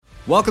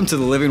Welcome to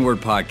the Living Word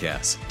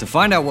Podcast. To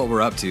find out what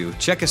we're up to,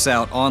 check us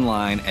out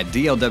online at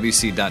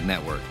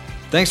dlwc.network.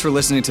 Thanks for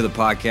listening to the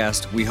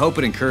podcast. We hope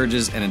it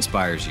encourages and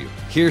inspires you.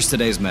 Here's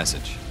today's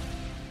message.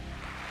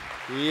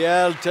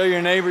 Yeah, tell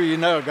your neighbor,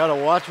 got to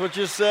watch what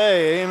you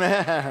say.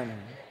 Amen.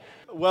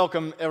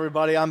 Welcome,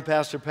 everybody. I'm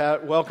Pastor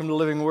Pat. Welcome to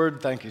Living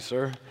Word. Thank you,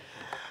 sir.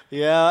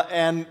 Yeah,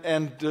 and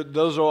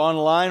those who are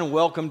online,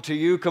 welcome to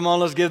you. Come on,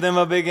 let's give them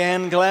a big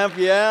hand clap.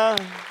 Yeah.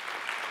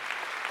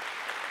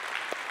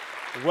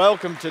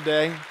 Welcome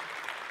today.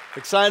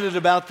 Excited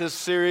about this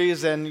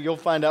series, and you'll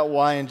find out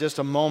why in just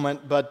a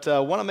moment. But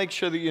I want to make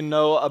sure that you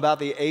know about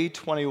the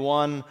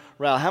A21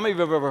 route. How many of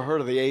you have ever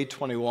heard of the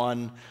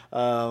A21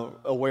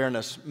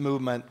 awareness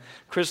movement?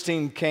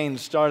 Christine Caine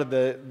started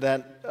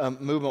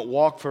that movement,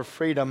 Walk for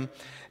Freedom,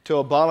 to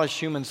abolish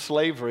human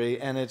slavery,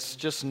 and it's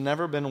just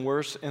never been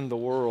worse in the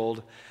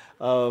world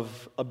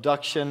of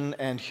abduction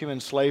and human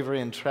slavery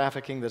and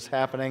trafficking that's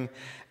happening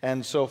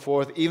and so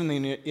forth, even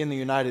in the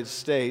United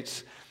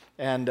States.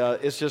 And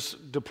it's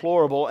just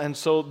deplorable. And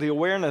so the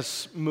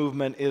awareness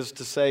movement is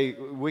to say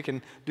we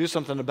can do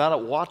something about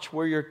it. Watch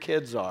where your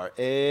kids are.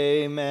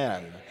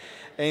 Amen.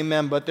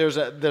 Amen. But there's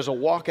a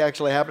walk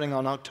actually happening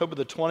on October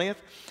the 20th.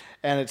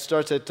 And it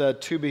starts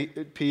at 2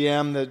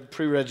 p.m. The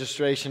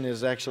pre-registration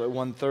is actually at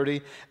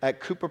 1:30 at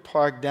Cooper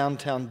Park,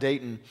 downtown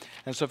Dayton.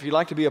 And so if you'd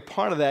like to be a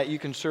part of that, you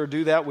can sure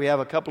do that. We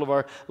have a couple of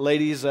our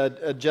ladies,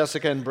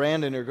 Jessica and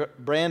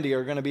Brandy,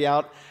 are going to be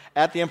out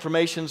at the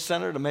Information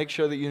Center to make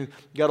sure that you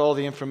got all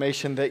the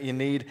information that you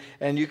need.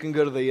 And you can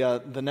go to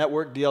the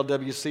network,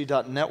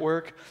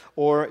 dlwc.network,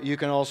 or you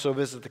can also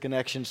visit the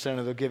Connection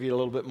Center. They'll give you a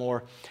little bit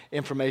more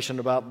information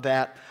about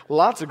that.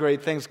 Lots of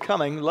great things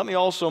coming. Let me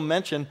also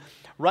mention,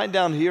 right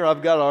down here,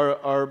 I've got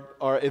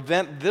our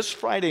event this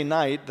Friday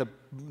night,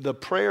 the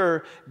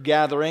prayer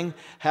gathering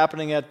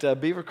happening at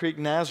Beaver Creek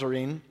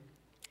Nazarene.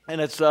 And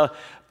it's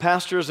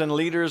pastors and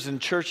leaders and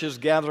churches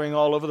gathering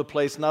all over the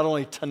place, not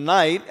only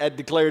tonight at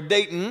Declare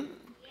Dayton,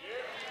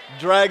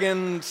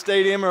 Dragon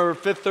Stadium or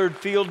Fifth Third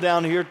Field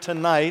down here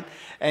tonight.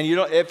 And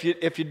if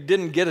you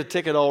didn't get a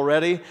ticket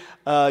already,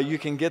 you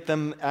can get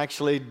them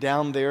actually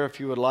down there if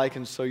you would like,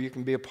 and so you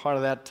can be a part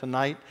of that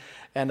tonight.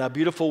 And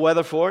beautiful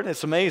weather for it.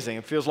 It's amazing.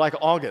 It feels like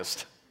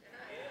August.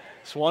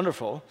 It's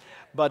wonderful.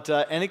 But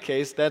any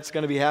case, that's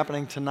going to be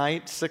happening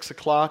tonight. 6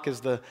 o'clock is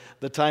the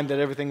time that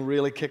everything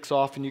really kicks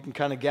off, and you can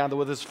kind of gather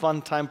with us.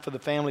 Fun time for the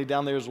family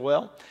down there as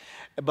well.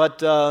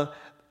 But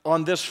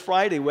on this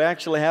Friday, we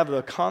actually have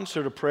the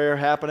concert of prayer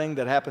happening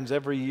that happens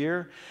every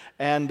year.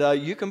 And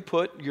you can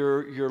put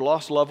your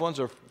lost loved ones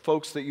or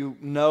folks that you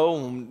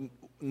know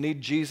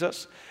need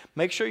Jesus.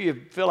 Make sure you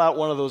fill out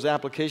one of those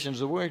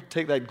applications. We're going to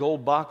take that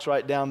gold box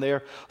right down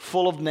there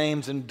full of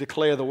names and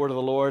declare the word of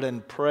the Lord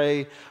and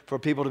pray for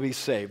people to be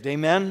saved.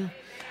 Amen?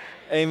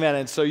 Amen.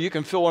 And so you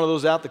can fill one of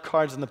those out. The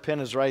cards and the pen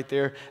is right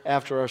there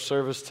after our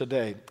service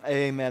today.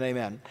 Amen,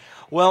 amen.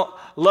 Well,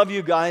 love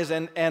you guys.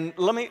 And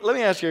let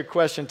me ask you a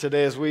question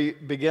today as we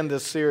begin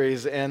this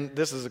series. And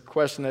this is a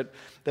question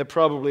that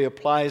probably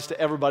applies to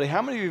everybody.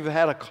 How many of you have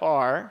had a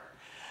car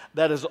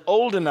that is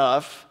old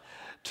enough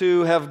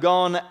to have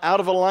gone out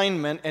of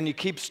alignment and you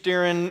keep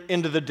steering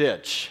into the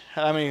ditch?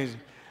 I mean,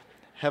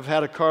 have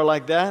had a car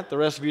like that? The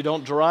rest of you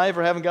don't drive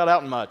or haven't got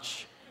out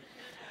much.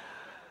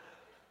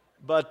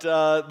 But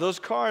those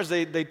cars,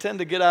 they tend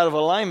to get out of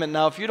alignment.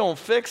 Now, if you don't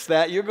fix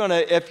that,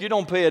 if you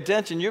don't pay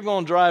attention, you're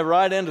going to drive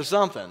right into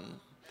something.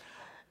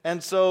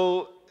 And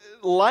so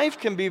life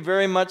can be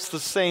very much the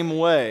same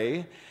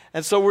way.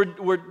 And so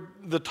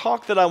the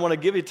talk that I want to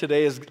give you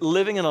today is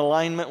living in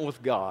alignment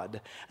with God.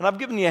 And I've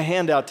given you a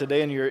handout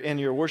today in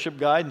your worship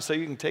guide, and so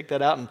you can take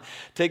that out and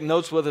take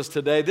notes with us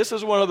today. This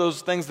is one of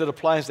those things that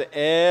applies to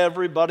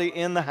everybody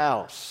in the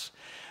house,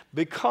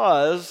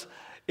 because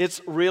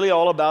it's really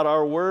all about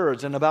our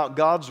words and about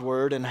God's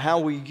word and how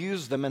we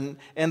use them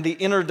and the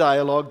inner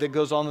dialogue that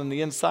goes on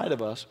the inside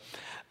of us.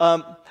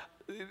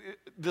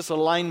 This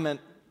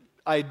alignment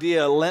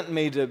idea lent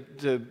me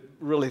to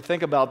really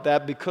think about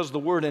that, because the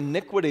word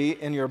iniquity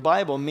in your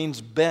Bible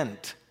means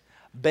bent.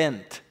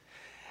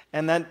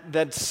 And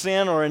that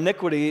sin or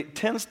iniquity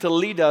tends to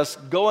lead us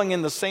going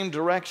in the same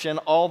direction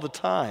all the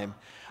time.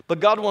 But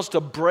God wants to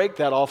break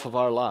that off of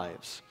our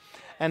lives.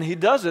 And He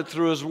does it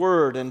through His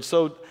Word. And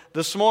so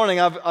this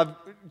morning I've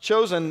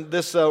chosen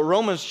this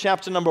Romans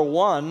chapter number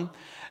 1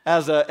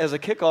 as a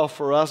kickoff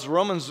for us.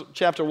 Romans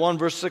chapter 1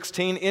 verse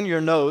 16 in your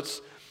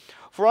notes.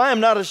 For I am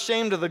not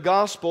ashamed of the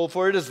gospel,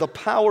 for it is the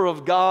power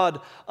of God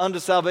unto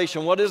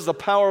salvation. What is the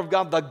power of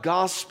God? The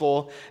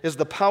gospel is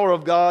the power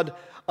of God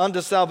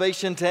unto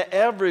salvation to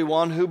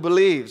everyone who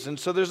believes. And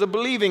so there's a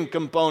believing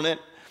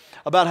component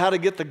about how to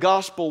get the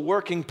gospel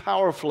working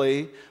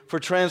powerfully for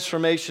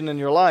transformation in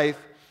your life.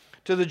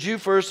 To the Jew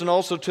first and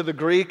also to the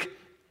Greek.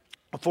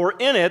 For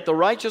in it the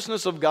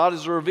righteousness of God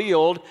is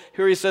revealed,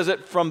 here he says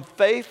it, from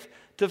faith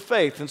to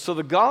faith. And so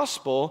the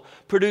gospel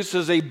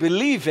produces a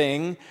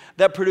believing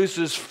that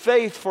produces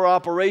faith for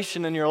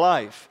operation in your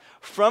life.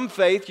 From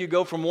faith, you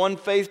go from one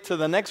faith to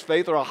the next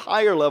faith, or a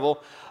higher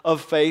level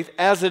of faith.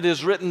 As it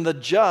is written, the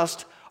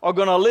just are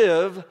going to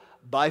live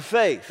by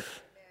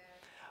faith.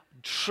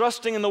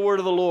 trusting in the word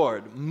of the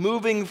Lord,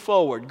 moving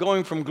forward,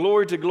 going from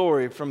glory to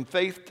glory, from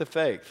faith to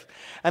faith.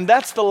 And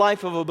that's the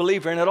life of a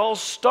believer. And it all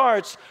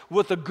starts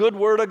with the good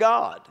word of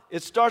God.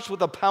 It starts with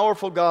the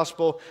powerful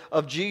gospel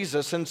of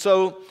Jesus. And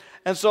so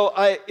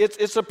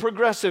it's a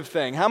progressive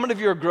thing. How many of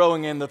you are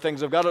growing in the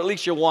things of God? Or at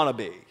least you want to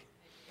be.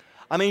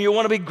 I mean, you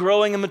want to be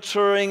growing and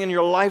maturing and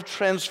your life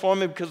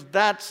transforming because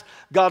that's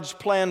God's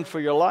plan for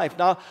your life.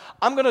 Now,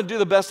 I'm going to do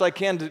the best I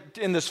can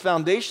in this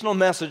foundational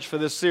message for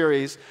this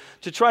series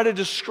to try to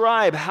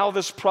describe how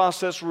this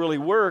process really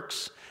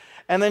works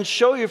and then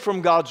show you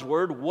from God's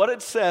Word what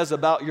it says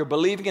about your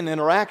believing and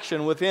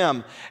interaction with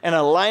Him and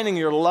aligning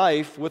your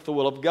life with the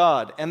will of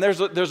God. And there's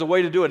a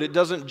way to do it. It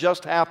doesn't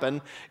just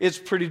happen. It's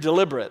pretty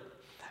deliberate.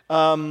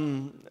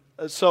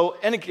 So,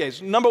 any case,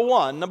 number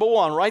one,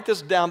 write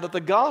this down, that the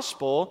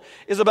gospel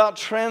is about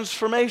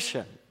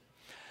transformation.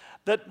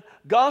 That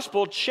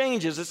gospel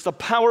changes. It's the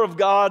power of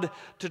God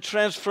to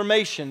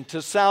transformation,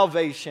 to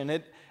salvation.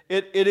 It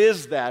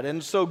is that.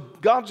 And so,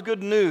 God's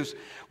good news.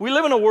 We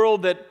live in a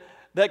world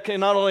that can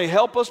not only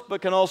help us,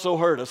 but can also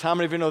hurt us. How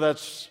many of you know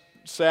that's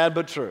sad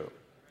but true?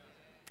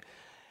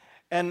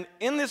 And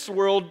in this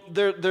world,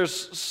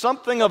 there's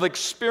something of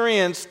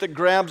experience that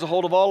grabs a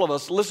hold of all of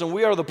us. Listen,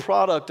 we are the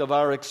product of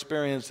our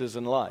experiences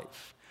in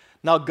life.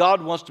 Now,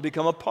 God wants to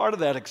become a part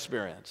of that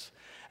experience.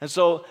 And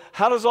so,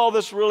 how does all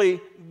this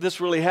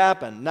really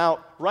happen?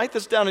 Now, write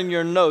this down in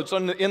your notes.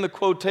 In the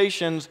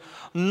quotations,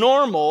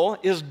 normal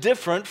is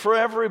different for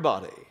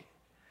everybody.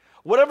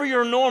 Whatever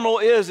your normal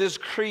is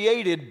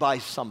created by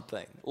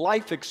something,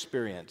 life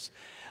experience.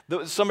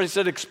 Somebody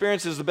said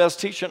experience is the best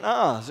teacher.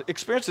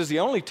 Experience is the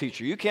only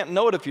teacher. You can't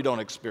know it if you don't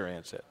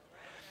experience it.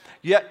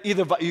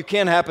 Either you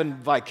can happen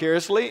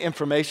vicariously,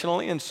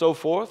 informationally, and so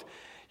forth.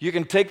 You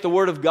can take the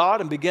Word of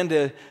God and begin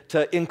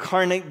to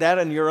incarnate that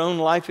in your own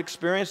life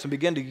experience and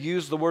begin to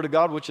use the Word of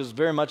God, which is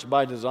very much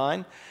by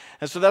design.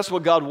 And so that's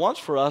what God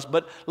wants for us.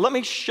 But let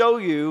me show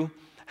you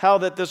how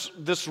that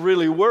this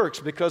really works,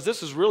 because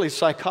this is really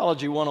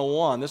psychology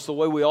 101. This is the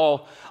way we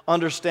all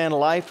understand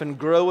life and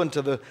grow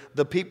into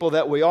the people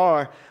that we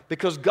are,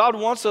 because God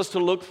wants us to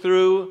look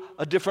through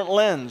a different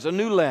lens, a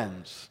new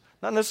lens.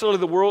 Not necessarily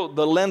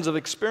the lens of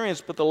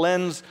experience, but the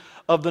lens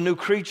of the new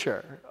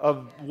creature,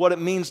 of what it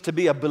means to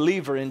be a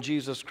believer in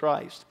Jesus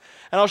Christ.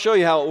 And I'll show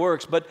you how it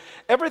works. But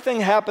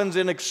everything happens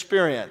in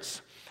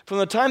experience. From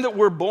the time that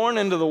we're born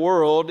into the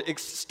world,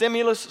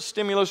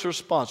 stimulus,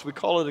 response. We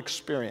call it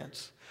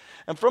experience.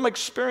 And from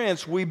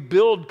experience, we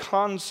build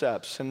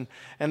concepts,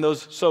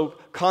 so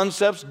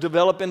concepts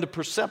develop into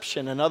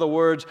perception. In other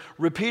words,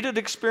 repeated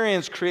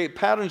experience create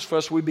patterns for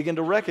us we begin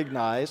to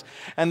recognize,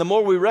 and the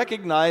more we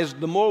recognize,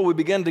 the more we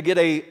begin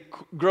to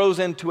grows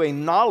into a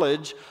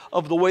knowledge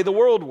of the way the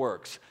world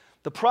works.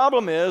 The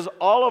problem is,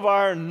 all of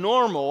our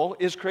normal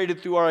is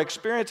created through our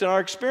experience, and our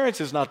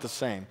experience is not the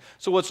same.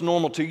 So what's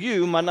normal to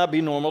you might not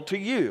be normal to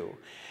you.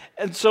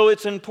 And so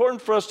it's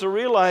important for us to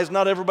realize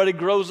not everybody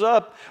grows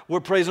up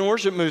where praise and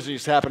worship music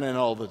is happening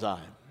all the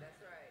time.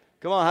 That's right.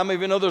 Come on, how many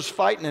of you know there's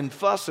fighting and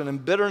fussing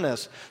and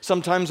bitterness,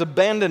 sometimes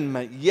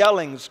abandonment,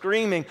 yelling,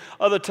 screaming.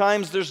 Other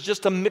times there's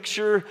just a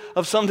mixture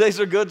of some days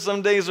are good,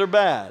 some days are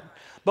bad.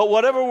 But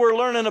whatever we're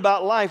learning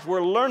about life,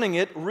 we're learning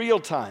it real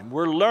time.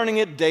 We're learning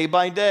it day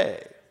by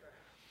day.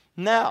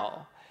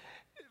 Now,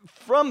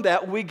 from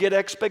that we get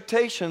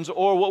expectations,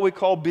 or what we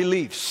call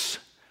beliefs.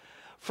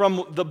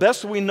 From the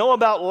best we know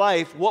about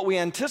life, what we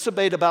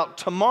anticipate about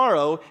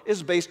tomorrow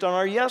is based on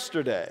our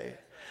yesterday.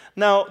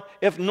 Now,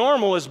 if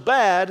normal is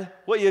bad,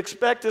 what you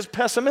expect is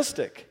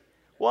pessimistic.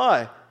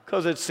 Why?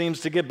 Because it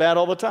seems to get bad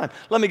all the time.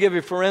 Let me give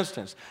you, for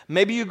instance,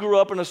 maybe you grew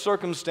up in a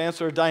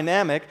circumstance or a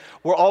dynamic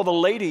where all the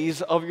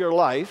ladies of your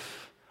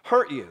life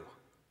hurt you.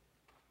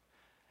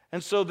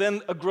 And so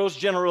then a gross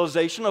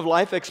generalization of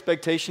life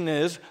expectation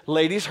is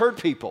ladies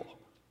hurt people.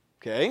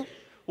 Okay?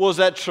 Well, is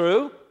that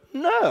true?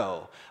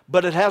 No.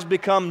 But it has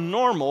become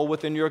normal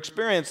within your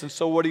experience, and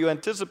so what do you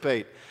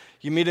anticipate?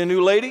 You meet a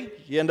new lady,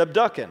 you end up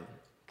ducking.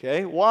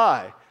 Okay,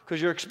 why?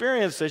 Because your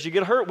experience says you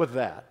get hurt with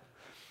that.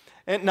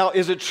 And now,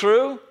 is it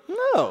true?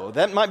 No,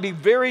 that might be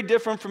very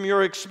different from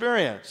your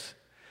experience.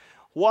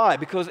 Why?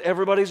 Because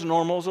everybody's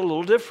normal is a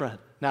little different.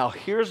 Now,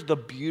 here's the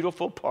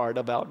beautiful part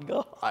about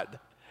God.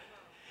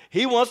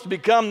 He wants to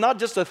become not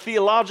just a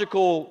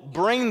theological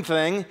brain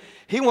thing,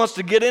 He wants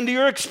to get into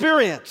your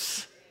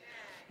experience.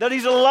 That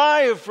He's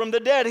alive from the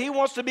dead. He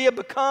wants to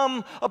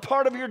become a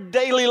part of your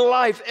daily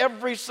life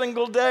every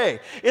single day.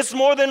 It's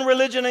more than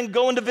religion and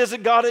going to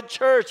visit God at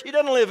church. He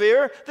doesn't live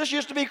here. This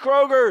used to be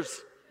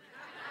Kroger's.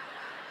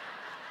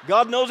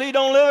 God knows He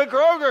don't live at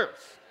Kroger's.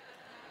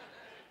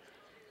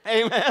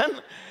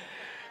 Amen.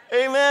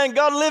 Amen.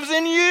 God lives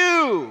in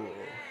you.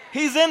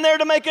 He's in there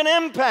to make an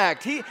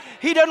impact. He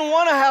doesn't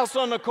want a house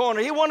on the corner.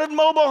 He wanted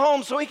mobile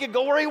homes so He could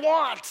go where He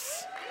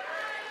wants.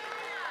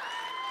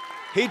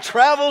 He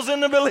travels in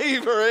the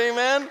believer,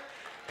 amen?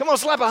 Come on,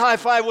 slap a high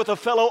five with a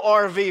fellow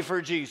RV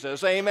for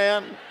Jesus,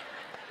 amen?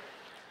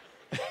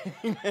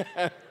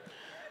 Amen.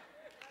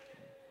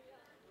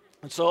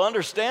 And so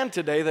understand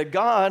today that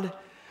God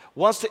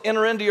wants to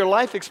enter into your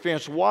life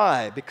experience.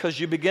 Why? Because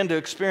you begin to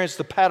experience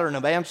the pattern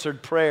of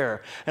answered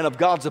prayer and of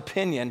God's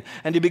opinion,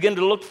 and you begin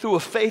to look through a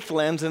faith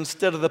lens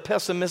instead of the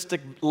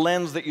pessimistic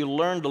lens that you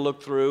learned to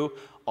look through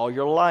all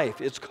your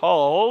life. It's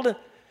called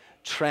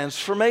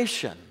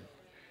transformation.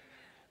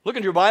 Look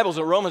in your Bibles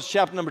at Romans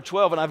chapter number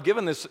 12, and I've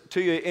given this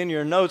to you in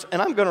your notes,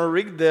 and I'm going to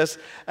read this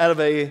out of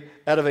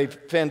a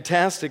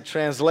fantastic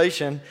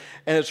translation,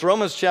 and it's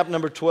Romans chapter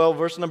number 12,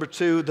 verse number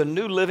 2, the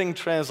New Living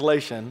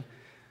Translation.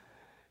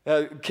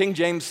 King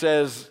James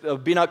says,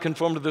 be not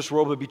conformed to this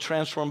world, but be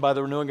transformed by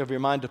the renewing of your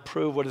mind to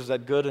prove what is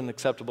that good and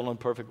acceptable and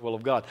perfect will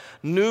of God.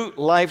 New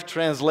Life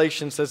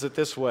Translation says it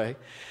this way.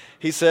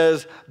 He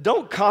says,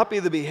 don't copy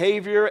the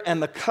behavior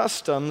and the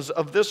customs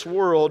of this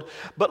world,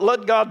 but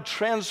let God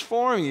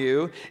transform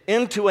you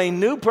into a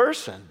new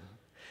person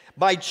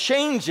by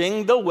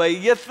changing the way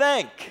you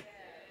think.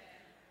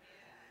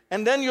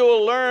 And then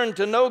you'll learn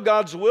to know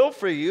God's will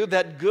for you,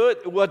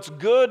 what's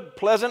good,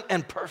 pleasant,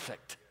 and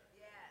perfect.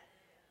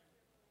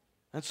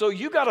 And so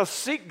you got to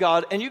seek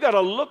God, and you got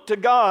to look to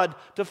God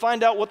to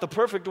find out what the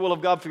perfect will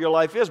of God for your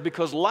life is,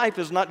 because life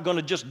is not going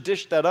to just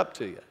dish that up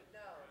to you. No.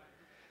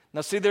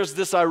 Now see, there's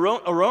this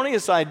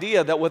erroneous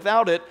idea that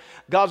without it,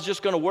 God's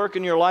just going to work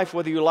in your life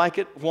whether you like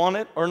it, want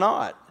it, or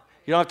not.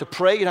 You don't have to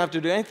pray, you don't have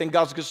to do anything.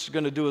 God's just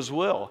going to do His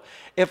will.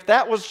 If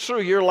that was true,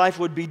 your life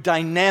would be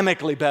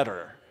dynamically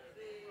better.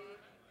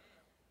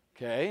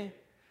 Okay?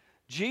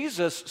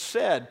 Jesus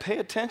said, pay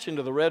attention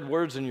to the red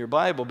words in your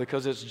Bible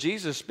because it's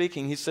Jesus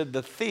speaking. He said,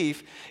 the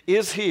thief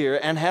is here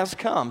and has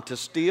come to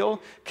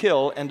steal,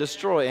 kill, and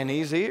destroy, and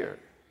he's here.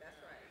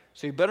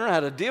 So you better know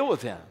how to deal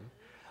with him.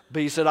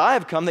 But he said, I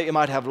have come that you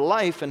might have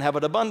life and have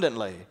it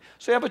abundantly.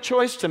 So you have a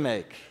choice to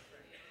make.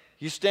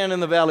 You stand in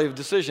the valley of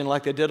decision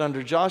like they did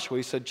under Joshua.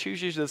 He said,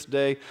 choose you this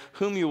day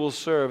whom you will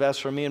serve. As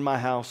for me and my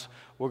house,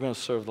 we're going to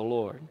serve the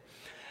Lord.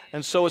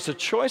 And so it's a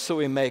choice that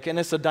we make, and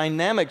it's a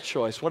dynamic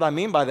choice. What I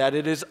mean by that,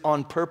 it is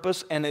on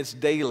purpose and it's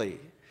daily.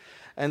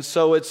 And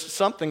so it's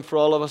something for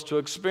all of us to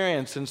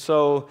experience. And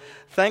so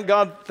thank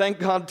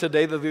God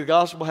today that the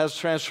gospel has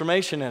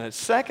transformation in it.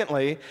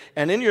 Secondly,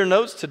 and in your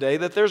notes today,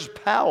 that there's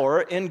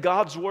power in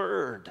God's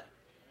word.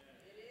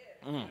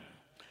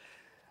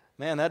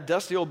 Man, that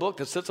dusty old book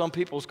that sits on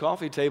people's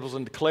coffee tables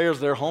and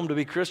declares their home to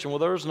be Christian, well,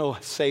 there's no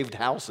saved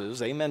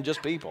houses. Amen,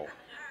 just people.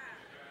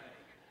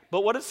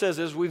 But what it says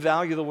is we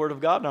value the Word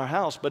of God in our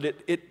house, but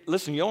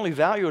listen, you only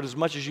value it as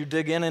much as you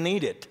dig in and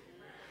eat it.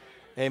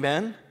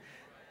 Amen?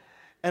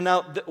 And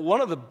now,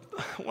 one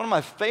of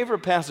my favorite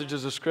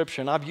passages of Scripture,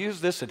 and I've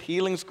used this at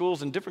healing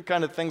schools and different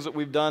kind of things that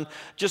we've done,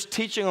 just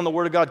teaching on the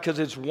Word of God, because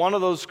it's one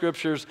of those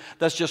Scriptures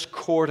that's just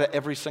core to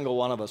every single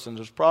one of us. And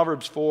there's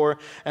Proverbs 4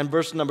 and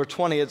verse number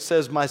 20. It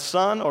says, my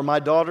son or my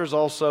daughters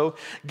also,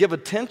 give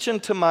attention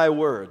to my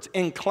words.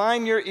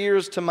 Incline your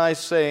ears to my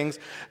sayings.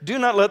 Do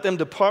not let them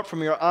depart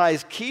from your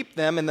eyes. Keep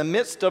them in the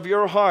midst of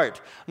your heart.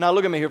 Now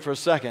look at me here for a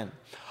second.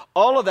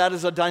 All of that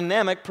is a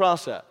dynamic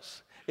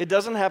process. It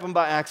doesn't happen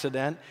by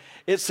accident.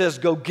 It says,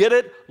 go get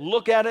it,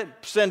 look at it,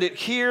 send it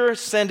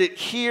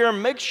here,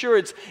 make sure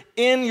it's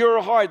in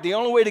your heart. The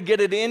only way to get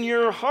it in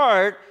your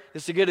heart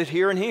is to get it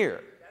here and here.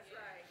 That's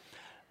right.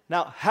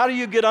 Now, how do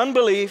you get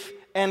unbelief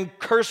and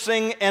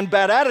cursing and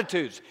bad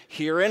attitudes?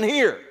 Here and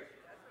here. That's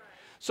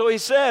right. So he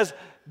says,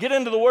 get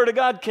into the Word of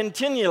God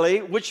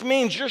continually, which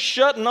means you're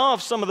shutting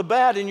off some of the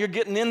bad and you're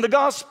getting in the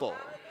gospel.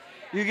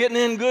 You're getting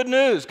in good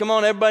news. Come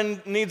on, everybody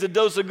needs a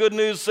dose of good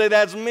news. Say,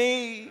 that's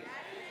me.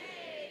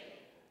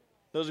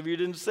 Those of you who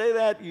didn't say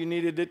that, you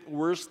needed it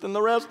worse than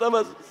the rest of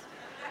us.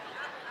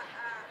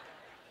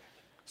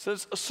 So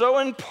it's so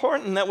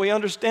important that we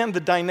understand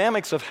the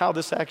dynamics of how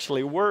this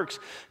actually works,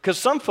 because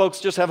some folks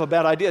just have a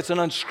bad idea. It's an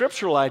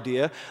unscriptural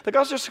idea that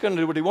God's just going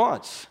to do what He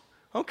wants.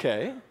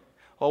 Okay.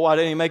 Well, why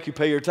didn't He make you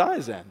pay your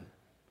tithes then?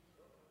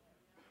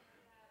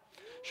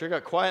 Sure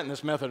got quiet in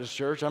this Methodist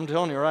church, I'm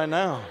telling you right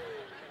now.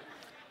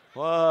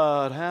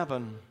 What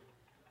happened?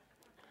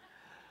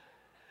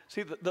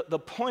 See, the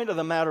point of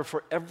the matter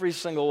for every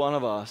single one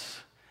of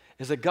us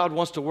is that God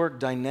wants to work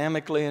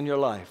dynamically in your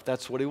life.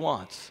 That's what He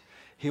wants.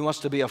 He wants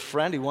to be a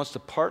friend. He wants to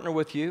partner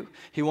with you.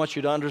 He wants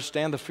you to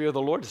understand the fear of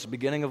the Lord. It's the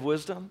beginning of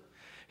wisdom.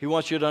 He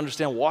wants you to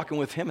understand walking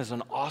with Him is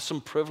an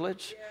awesome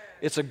privilege.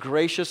 It's a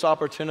gracious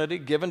opportunity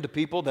given to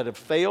people that have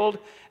failed,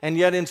 and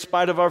yet in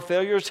spite of our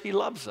failures, He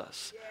loves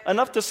us.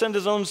 Enough to send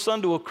His own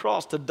Son to a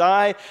cross to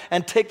die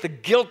and take the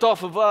guilt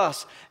off of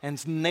us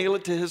and nail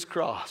it to His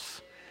cross.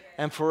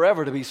 And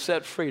forever to be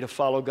set free to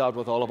follow God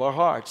with all of our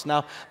hearts.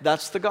 Now,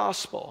 that's the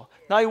gospel.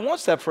 Now, He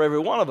wants that for every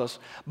one of us.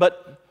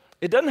 But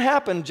it doesn't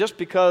happen just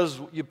because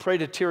you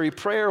prayed a teary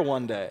prayer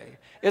one day.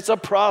 It's a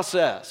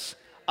process.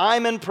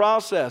 I'm in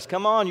process.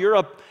 Come on,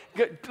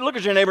 look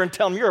at your neighbor and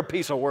tell him you're a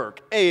piece of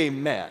work.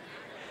 Amen.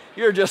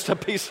 You're just a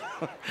piece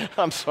of,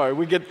 I'm sorry,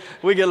 we get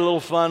a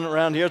little fun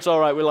around here. It's all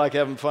right. We like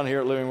having fun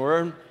here at Living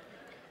Word.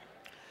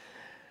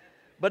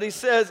 But he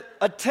says,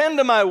 attend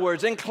to my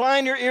words,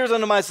 incline your ears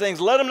unto my sayings,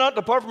 let them not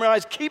depart from your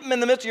eyes, keep them in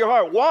the midst of your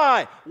heart.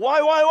 Why?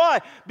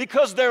 Why?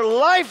 Because they're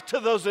life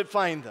to those that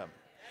find them,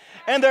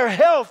 and their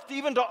health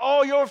even to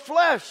all your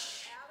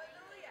flesh.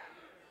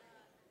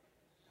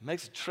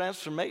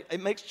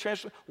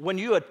 When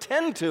you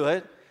attend to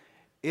it,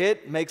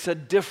 it makes a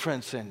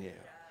difference in you.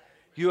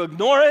 You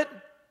ignore it,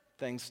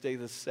 things stay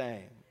the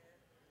same.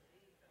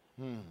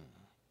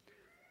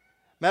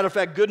 Matter of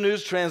fact, Good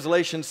News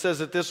Translation says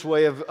it this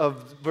way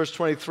of verse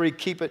 23,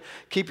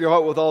 keep your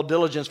heart with all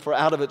diligence, for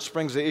out of it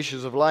springs the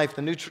issues of life.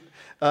 The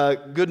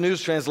Good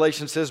News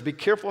Translation says, be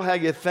careful how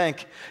you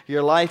think.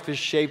 Your life is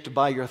shaped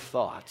by your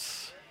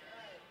thoughts.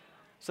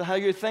 So how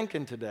you're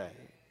thinking today.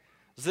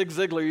 Zig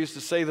Ziglar used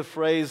to say the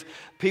phrase,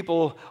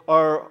 people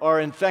are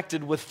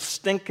infected with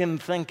stinking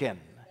thinking.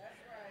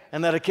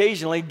 And that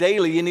occasionally,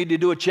 daily, you need to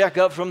do a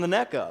checkup from the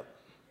neck up.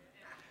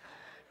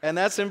 And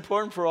that's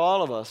important for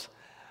all of us.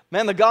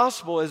 Man, the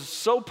gospel is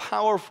so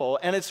powerful,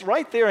 and it's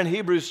right there in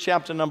Hebrews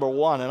chapter number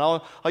 1. And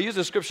I'll use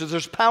the scriptures.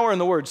 There's power in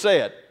the word.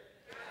 Say it.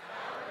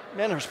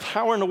 Man, there's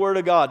power in the word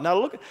of God.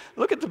 Now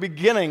look at the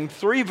beginning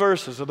 3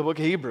 verses of the book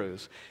of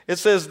Hebrews. It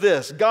says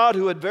this, God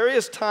who at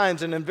various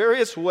times and in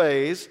various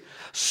ways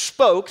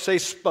spoke, say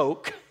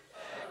spoke,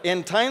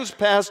 in times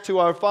past to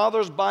our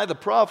fathers by the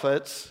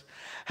prophets,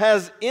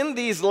 has in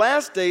these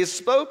last days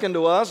spoken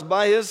to us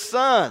by his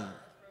Son,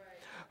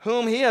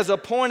 whom he has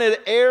appointed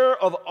heir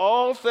of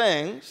all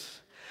things,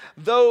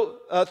 though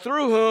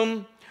through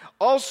whom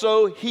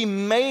also he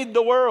made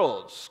the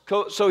worlds.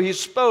 So he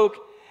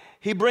spoke,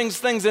 he brings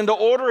things into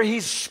order, he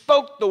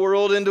spoke the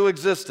world into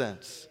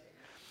existence.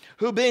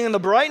 Who being in the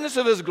brightness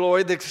of his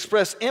glory, the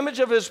express image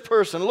of his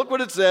person, look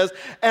what it says,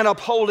 and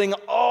upholding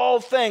all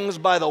things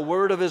by the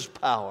word of his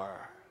power.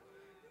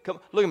 Come,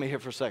 look at me here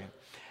for a second.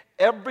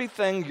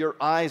 Everything your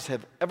eyes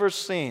have ever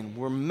seen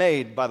were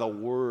made by the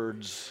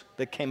words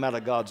that came out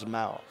of God's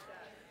mouth.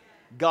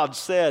 God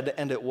said,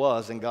 and it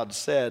was, and God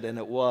said, and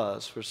it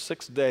was, for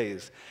 6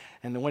 days.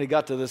 And when he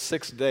got to the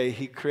 6th day,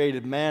 he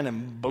created man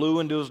and blew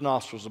into his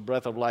nostrils the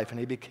breath of life, and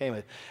he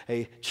became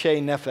a che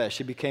nefesh.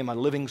 He became a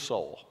living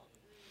soul.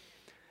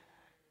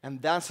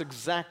 And that's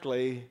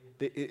exactly,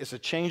 it's a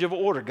change of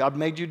order. God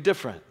made you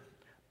different.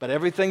 But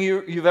everything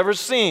you've ever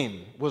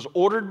seen was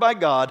ordered by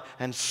God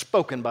and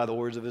spoken by the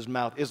words of his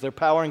mouth. Is there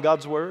power in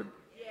God's word?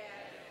 Yes.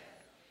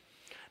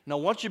 Now,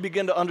 once you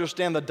begin to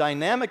understand the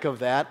dynamic of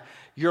that,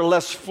 you're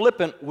less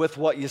flippant with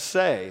what you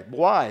say.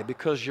 Why?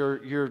 Because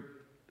your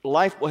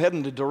life will head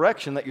in the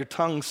direction that your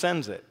tongue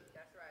sends it.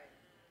 That's right.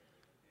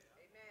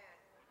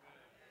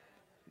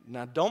 Amen.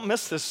 Now, don't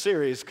miss this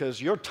series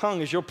because your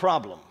tongue is your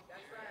problem.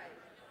 That's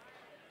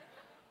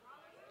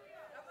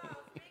right.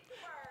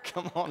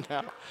 Come on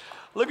now.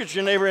 Look at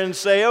your neighbor and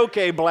say,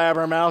 okay,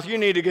 blabbermouth, you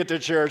need to get to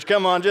church.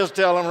 Come on, just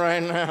tell him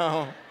right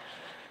now.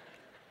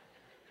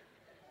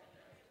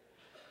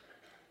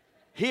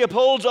 He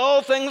upholds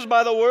all things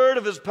by the word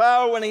of his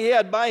power when he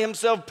had by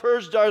himself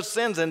purged our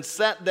sins and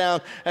sat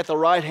down at the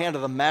right hand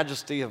of the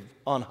majesty of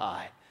on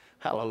high.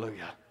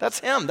 Hallelujah. That's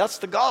him. That's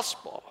the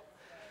gospel.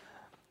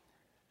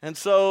 And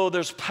so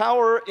there's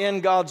power in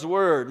God's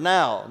word.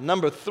 Now,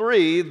 number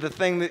 3, the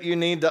thing that you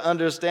need to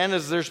understand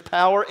is there's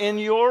power in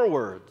your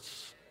words.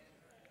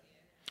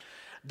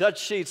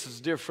 Dutch Sheets is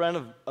a dear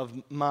friend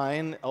of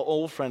mine, an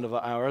old friend of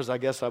ours. I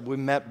guess we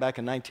met back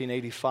in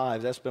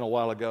 1985. That's been a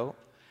while ago.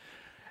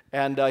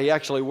 And he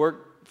actually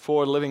worked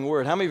for Living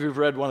Word. How many of you have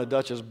read one of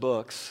Dutch's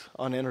books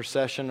on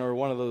intercession or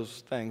one of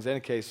those things? In any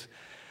case,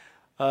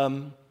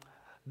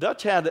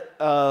 Dutch had,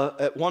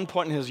 at one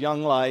point in his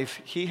young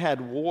life, he had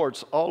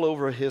warts all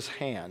over his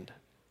hand.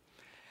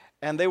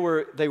 And they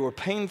were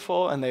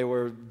painful and they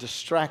were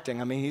distracting.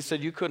 I mean, he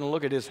said you couldn't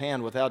look at his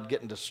hand without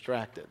getting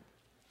distracted.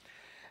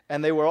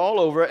 And they were all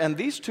over, and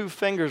these 2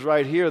 fingers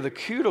right here, the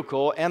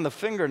cuticle and the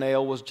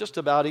fingernail was just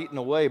about eaten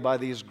away by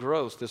these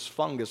growths, this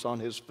fungus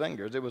on his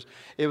fingers.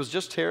 It was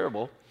just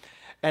terrible.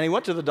 And he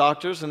went to the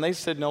doctors, and they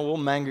said, no, we'll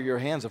mangle your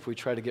hands if we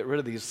try to get rid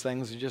of these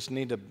things. You just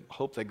need to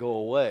hope they go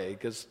away,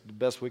 because it's the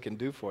best we can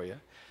do for you.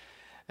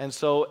 And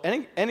so, at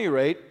any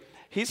rate,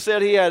 he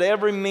said he had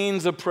every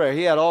means of prayer.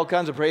 He had all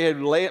kinds of prayer.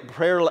 He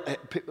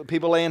had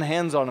people laying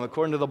hands on him,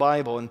 according to the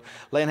Bible, and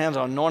laying hands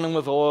on him, anointing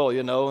with oil,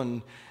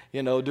 and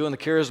doing the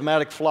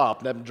charismatic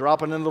flop,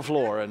 dropping into the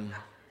floor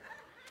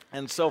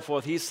and so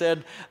forth. He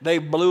said, they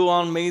blew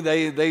on me,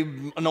 they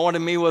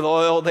anointed me with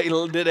oil, they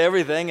did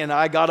everything, and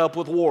I got up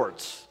with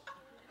warts.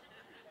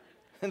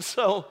 And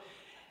so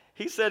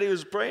he said he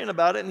was praying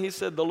about it, and he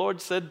said, the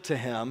Lord said to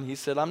him, he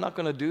said, I'm not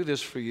going to do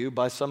this for you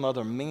by some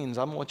other means.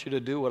 I want you to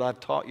do what I've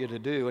taught you to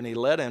do. And he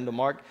led him to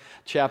Mark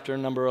chapter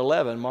number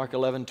 11, Mark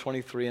 11,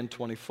 23 and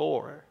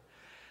 24.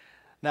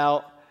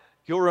 Now,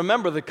 you'll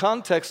remember the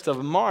context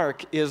of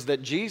Mark is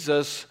that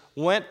Jesus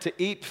went to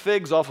eat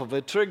figs off of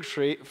a fig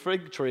tree,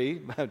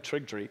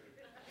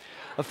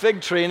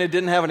 and it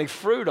didn't have any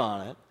fruit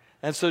on it.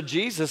 And so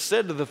Jesus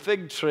said to the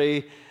fig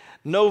tree,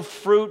 no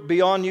fruit be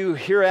on you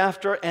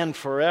hereafter and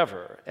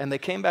forever. And they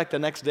came back the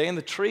next day, and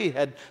the tree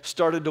had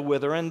started to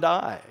wither and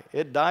die.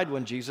 It died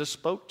when Jesus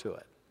spoke to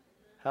it.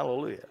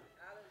 Hallelujah.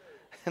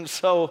 And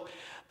so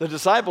the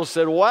disciples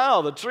said,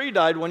 wow, the tree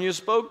died when you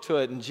spoke to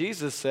it. And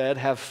Jesus said,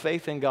 have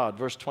faith in God.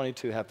 Verse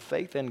 22, have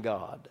faith in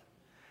God.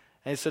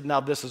 And he said,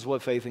 now this is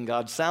what faith in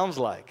God sounds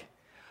like.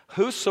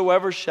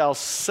 Whosoever shall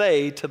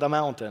say to the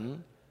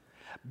mountain,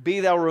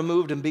 be thou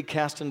removed and be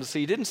cast into the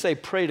sea. He didn't say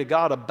pray to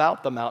God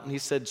about the mountain. He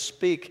said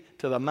speak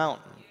to the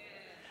mountain.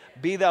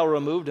 Be thou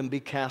removed and be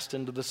cast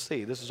into the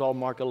sea. This is all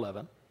Mark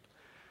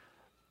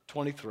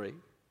 11:23.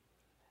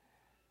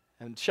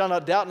 And shall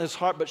not doubt in his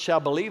heart, but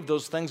shall believe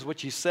those things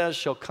which he says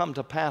shall come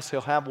to pass.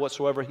 He'll have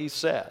whatsoever he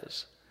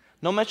says.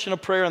 No mention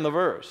of prayer in the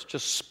verse,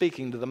 just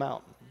speaking to the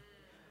mountain.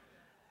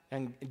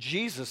 And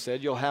Jesus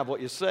said you'll have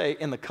what you say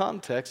in the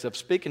context of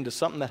speaking to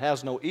something that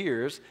has no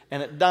ears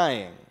and it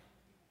dying.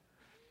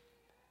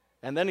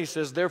 And then he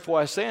says, therefore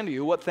I say unto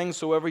you, what things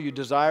soever you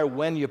desire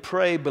when you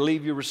pray,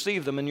 believe you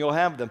receive them and you'll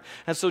have them.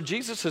 And so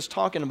Jesus is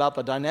talking about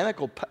the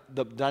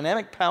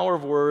dynamic power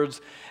of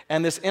words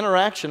and this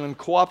interaction and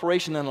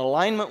cooperation and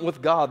alignment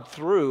with God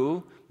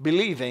through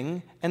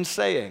believing and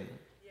saying.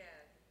 Yeah.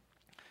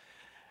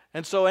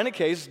 And so in any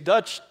case,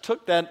 Dutch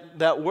took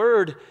that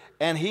word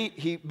and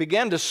he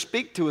began to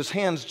speak to his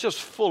hands just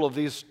full of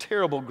these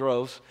terrible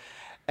growths.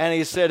 And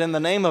he said, in the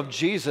name of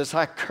Jesus,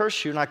 I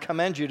curse you and I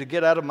command you to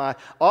get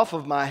off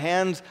of my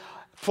hands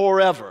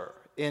forever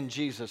in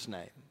Jesus'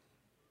 name.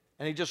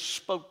 And he just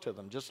spoke to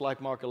them, just like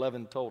Mark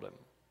 11 told him.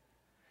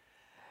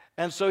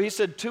 And so he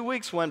said 2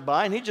 weeks went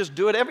by and he just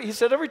do it. He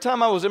said every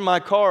time I was in my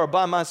car or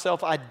by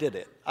myself, I did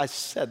it. I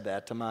said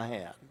that to my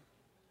hand.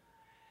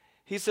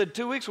 He said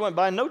 2 weeks went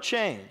by, no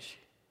change.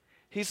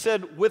 He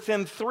said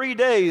within 3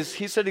 days,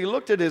 he said he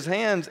looked at his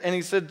hands and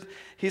he said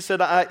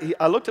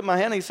I looked at my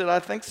hand and he said, I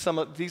think some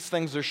of these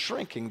things are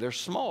shrinking. They're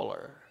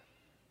smaller.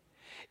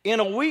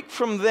 In a week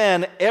from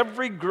then,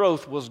 every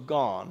growth was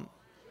gone.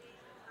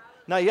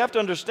 Now you have to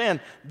understand,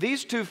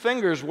 these 2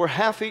 fingers were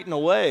half eaten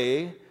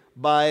away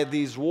by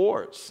these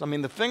warts. I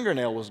mean, the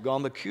fingernail was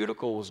gone, the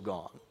cuticle was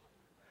gone.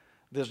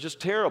 This is just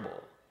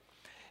terrible.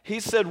 He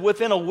said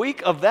within a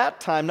week of that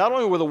time, not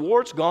only were the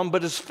warts gone,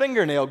 but his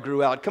fingernail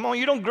grew out. Come on,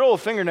 you don't grow a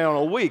fingernail in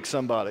a week,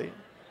 somebody.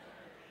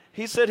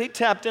 He said he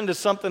tapped into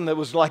something that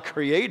was like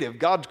creative.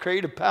 God's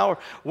creative power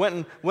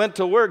went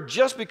to work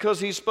just because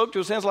he spoke to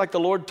his hands like the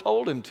Lord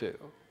told him to.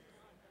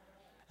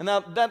 And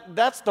now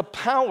that's the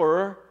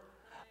power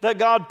that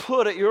God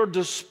put at your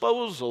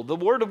disposal.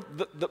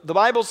 The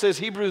Bible says,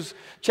 Hebrews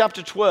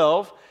chapter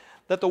 12,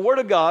 that the Word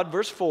of God,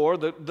 verse 4,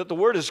 that the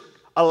Word is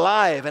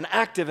alive and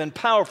active and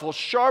powerful,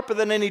 sharper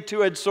than any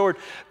two-edged sword,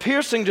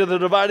 piercing to the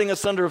dividing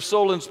asunder of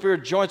soul and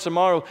spirit, joints and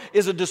marrow,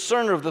 is a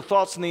discerner of the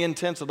thoughts and the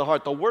intents of the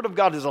heart. The Word of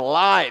God is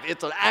alive,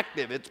 it's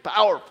active, it's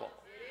powerful.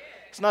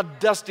 It's not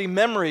dusty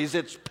memories,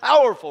 it's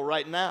powerful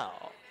right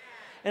now.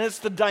 And it's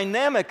the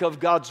dynamic of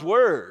God's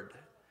Word.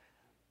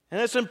 And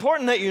it's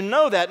important that you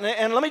know that.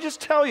 And let me just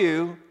tell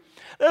you,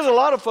 there's a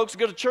lot of folks who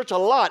go to church a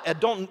lot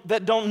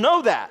that don't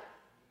know that.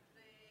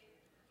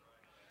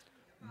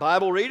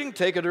 Bible reading,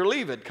 take it or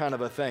leave it kind of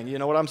a thing. You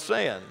know what I'm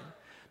saying?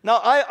 Now,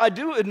 I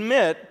do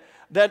admit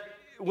that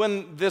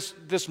when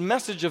this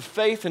message of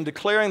faith and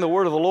declaring the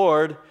word of the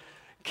Lord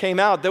came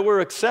out, there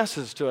were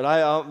excesses to it.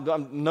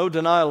 I'm no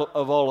denial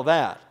of all of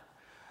that.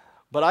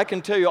 But I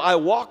can tell you, I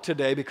walk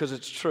today because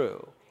it's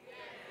true.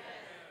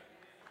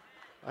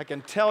 I can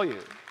tell you.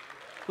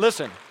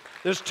 Listen,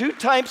 there's 2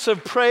 types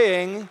of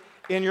praying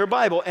in your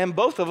Bible, and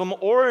both of them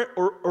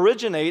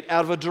originate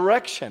out of a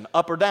direction,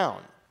 up or down.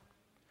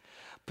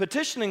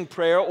 Petitioning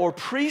prayer or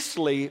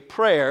priestly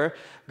prayer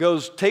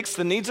takes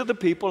the needs of the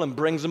people and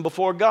brings them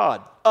before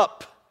God.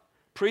 Up.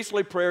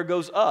 Priestly prayer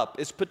goes up.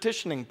 It's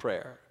petitioning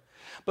prayer.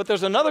 But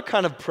there's another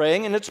kind of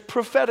praying, and it's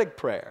prophetic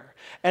prayer.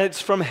 And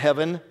it's from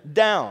heaven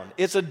down.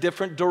 It's a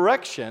different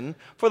direction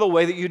for the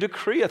way that you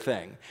decree a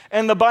thing.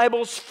 And the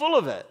Bible's full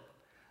of it.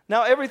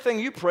 Now, everything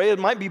you pray, it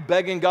might be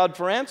begging God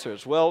for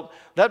answers. Well,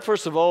 that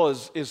first of all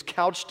is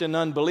couched in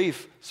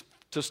unbelief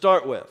to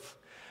start with.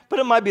 But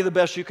it might be the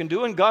best you can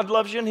do, and God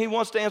loves you, and He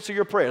wants to answer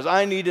your prayers.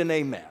 I need an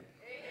amen.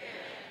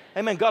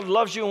 Amen. God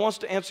loves you and wants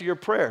to answer your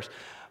prayers.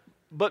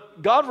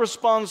 But God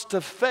responds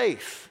to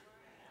faith.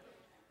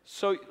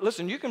 So,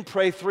 listen, you can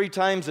pray 3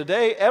 times a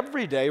day,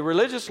 every day,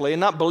 religiously, and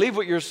not believe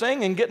what you're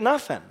saying and get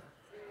nothing.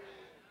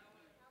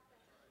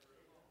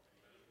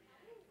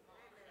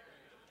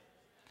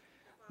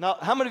 Now,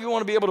 how many of you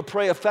want to be able to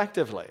pray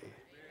effectively?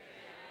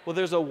 Well,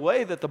 there's a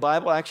way that the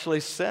Bible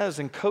actually says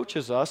and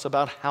coaches us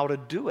about how to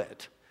do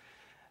it.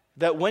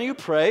 That when you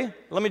pray,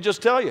 let me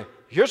just tell you,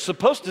 you're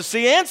supposed to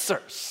see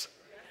answers.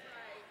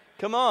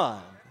 Come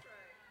on.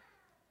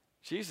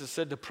 Jesus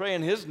said to pray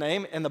in His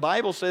name, and the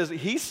Bible says,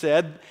 He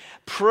said,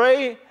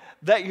 pray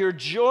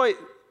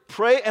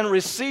and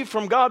receive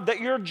from God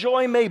that your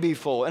joy may be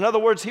full. In other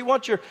words, He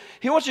wants you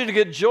to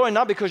get joy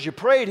not because you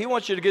prayed, He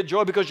wants you to get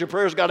joy because your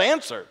prayers got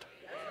answered.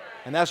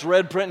 And that's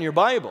red print in your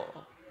Bible.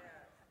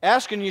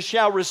 Ask and you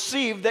shall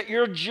receive that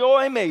your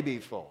joy may be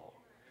full.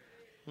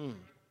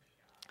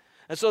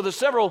 And so there's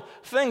several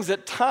things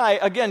that tie,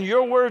 again,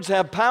 your words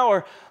have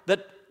power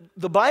that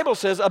the Bible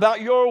says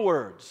about your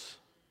words.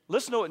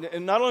 Listen to it,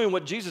 not only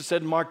what Jesus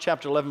said in Mark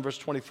chapter 11, verse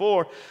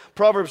 24,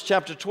 Proverbs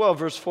chapter 12,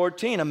 verse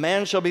 14, a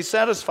man shall be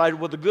satisfied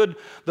with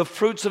the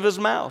fruits of his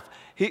mouth.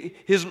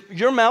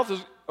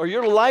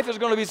 Your life is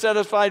going to be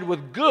satisfied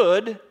with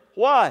good.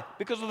 Why?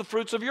 Because of the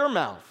fruits of your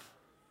mouth.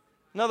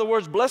 In other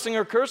words, blessing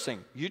or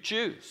cursing, you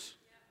choose.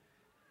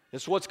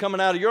 It's what's coming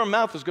out of your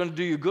mouth is going to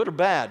do you good or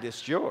bad.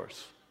 It's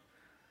yours.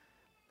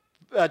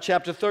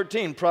 Chapter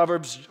 13,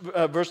 Proverbs,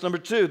 verse number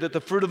 2, that the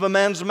fruit of a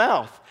man's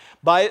mouth,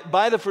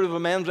 by the fruit of a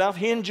man's mouth,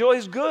 he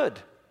enjoys good.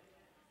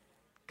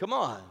 Come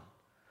on.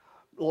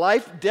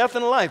 Life, death,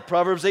 and life.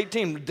 Proverbs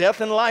 18,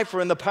 death and life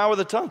are in the power of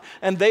the tongue,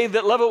 and they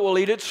that love it will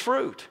eat its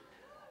fruit.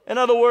 In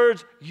other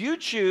words, you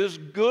choose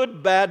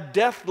good, bad,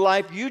 death,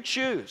 life, you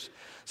choose.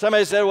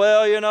 Somebody said,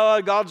 well, you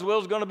know, God's will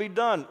is going to be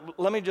done.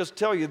 Let me just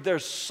tell you,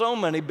 there's so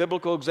many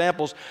biblical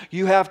examples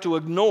you have to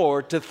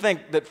ignore to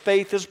think that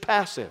faith is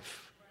passive.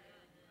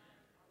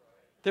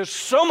 There's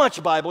so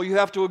much Bible you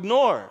have to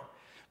ignore.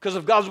 Because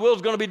if God's will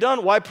is going to be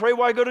done, why pray,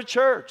 why go to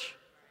church?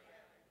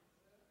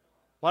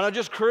 Why not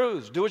just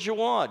cruise? Do what you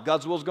want.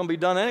 God's will is going to be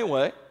done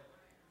anyway.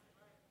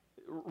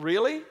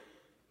 Really?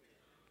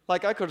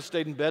 Like I could have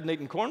stayed in bed and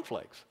eaten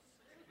cornflakes.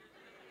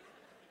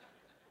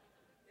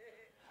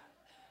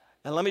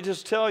 And let me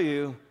just tell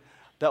you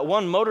that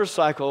one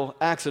motorcycle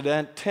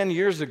accident 10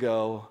 years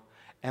ago,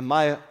 and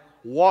my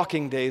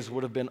walking days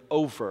would have been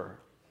over.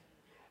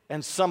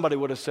 And somebody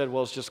would have said,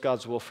 well, it's just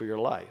God's will for your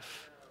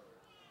life.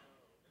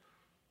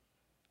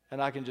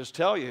 And I can just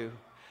tell you,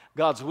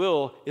 God's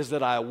will is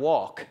that I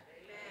walk.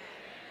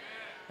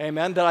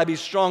 Amen. That I be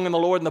strong in the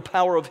Lord and the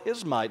power of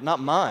His might,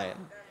 not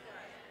mine.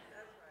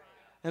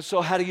 And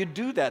so how do you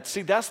do that?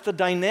 See, that's the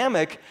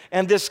dynamic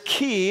and this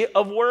key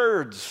of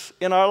words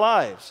in our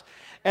lives.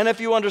 And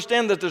if you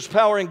understand that there's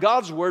power in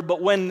God's word,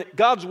 but when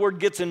God's word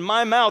gets in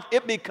my mouth,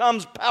 it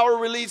becomes power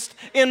released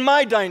in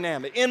my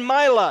dynamic, in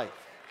my life.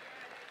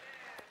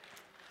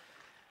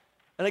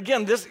 And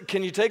again,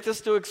 can you take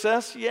this to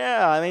excess?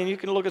 Yeah, I mean, you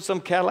can look at some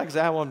Cadillacs.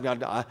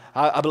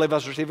 I believe I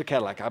was received a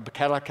Cadillac.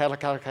 Cadillac.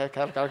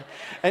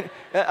 And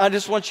I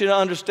just want you to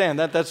understand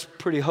that that's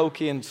pretty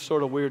hokey and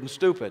sort of weird and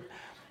stupid.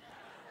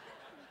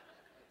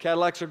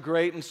 Cadillacs are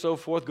great and so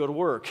forth. Go to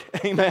work.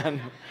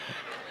 Amen.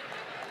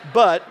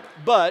 But,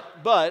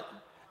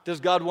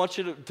 does God want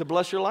you to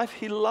bless your life?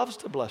 He loves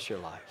to bless your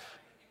life.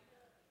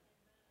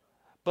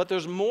 But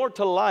there's more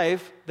to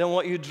life than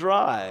what you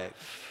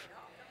drive.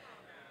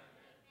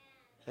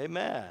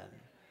 Amen.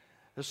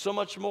 There's so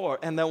much more.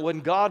 And then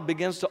when God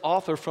begins to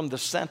author from the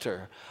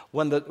center,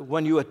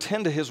 when you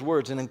attend to His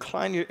words and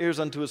incline your ears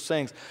unto His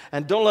sayings,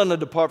 and don't let them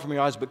depart from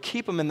your eyes, but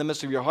keep them in the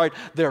midst of your heart,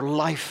 they're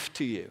life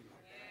to you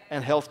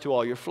and health to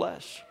all your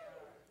flesh.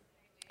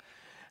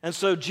 And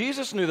so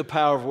Jesus knew the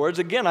power of words.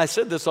 Again, I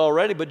said this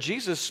already, but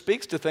Jesus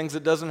speaks to things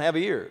that don't have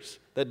ears.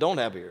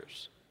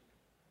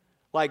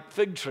 Like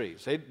fig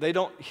trees. They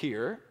don't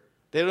hear.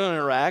 They don't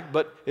interact,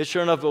 but it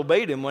sure enough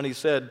obeyed Him when He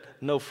said,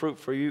 no fruit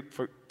for you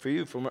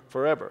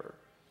forever.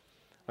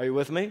 Are you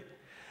with me?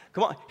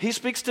 Come on. He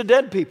speaks to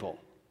dead people.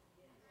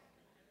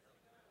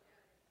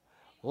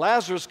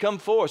 Lazarus, come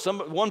forth.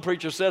 One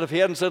preacher said if he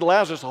hadn't said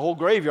Lazarus, the whole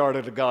graveyard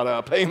would have got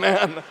up.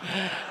 Amen.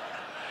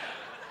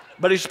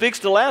 But He speaks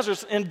to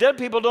Lazarus, and dead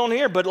people don't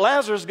hear, but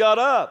Lazarus got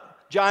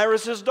up.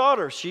 Jairus'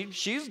 daughter,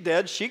 she's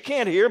dead. She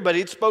can't hear, but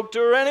He spoke to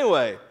her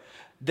anyway.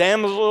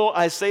 Damsel,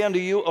 I say unto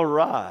you,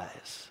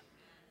 arise.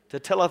 To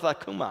Talitha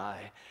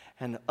cumi.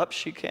 And up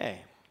she came.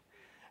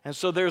 And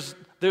so there's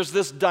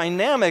this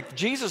dynamic.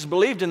 Jesus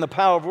believed in the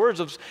power of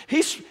words.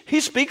 He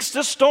speaks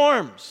to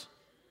storms.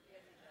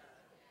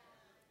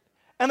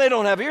 And they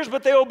don't have ears,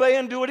 but they obey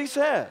and do what He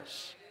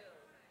says.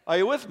 Are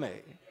you with me?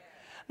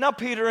 Now,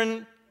 Peter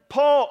and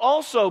Paul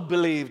also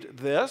believed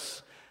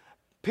this.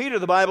 Peter,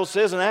 the Bible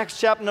says in Acts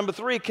chapter number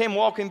 3, came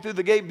walking through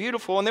the gate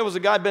beautiful, and there was a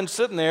guy been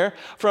sitting there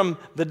from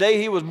the day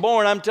he was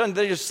born. I'm telling you,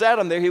 they just sat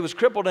him there. He was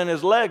crippled in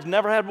his legs,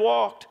 never had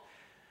walked.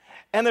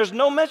 And there's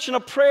no mention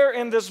of prayer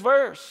in this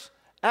verse.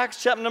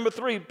 Acts chapter number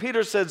 3,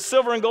 Peter said,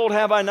 silver and gold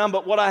have I none,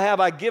 but what I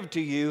have I give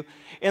to you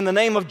in the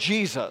name of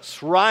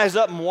Jesus. Rise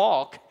up and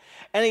walk.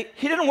 And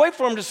he didn't wait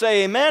for him to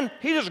say amen.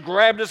 He just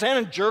grabbed his hand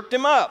and jerked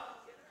him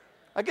up.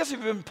 I guess if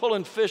you've been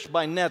pulling fish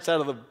by nets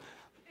out of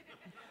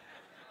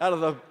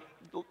the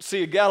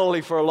Sea of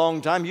Galilee for a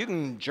long time, you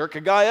can jerk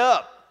a guy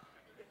up.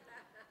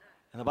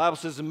 And the Bible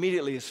says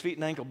immediately his feet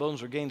and ankle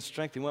bones regained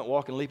strength. He went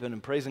walking, leaping,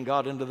 and praising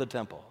God into the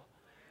temple.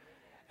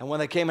 And when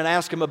they came and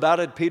asked him about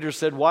it, Peter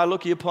said, why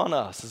look ye upon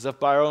us, as if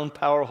by our own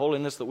power or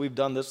holiness that we've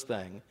done this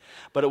thing?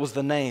 But it was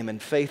the name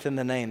and faith in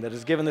the name that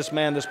has given this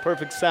man this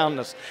perfect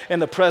soundness in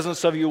the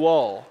presence of you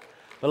all.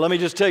 But let me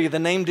just tell you, the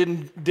name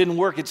didn't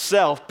work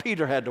itself.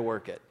 Peter had to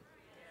work it.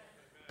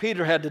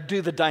 Peter had to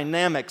do the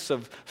dynamics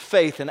of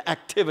faith and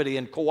activity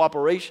and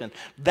cooperation.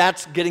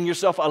 That's getting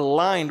yourself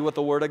aligned with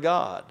the Word of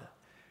God.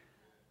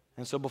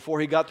 And so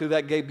before he got through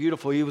that gate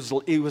beautiful, he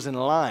was in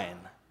line.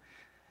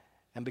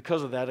 And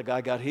because of that, a guy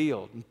got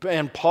healed.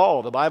 And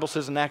Paul, the Bible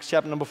says in Acts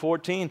chapter number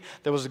 14,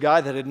 there was a guy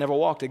that had never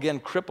walked,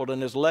 again, crippled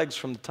in his legs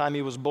from the time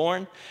he was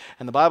born.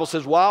 And the Bible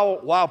says,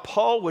 while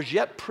Paul was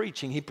yet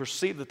preaching, he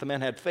perceived that the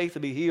man had faith to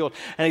be healed.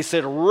 And he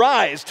said,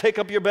 rise, take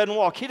up your bed and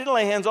walk. He didn't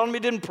lay hands on him.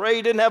 He didn't pray.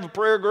 He didn't have a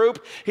prayer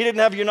group. He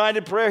didn't have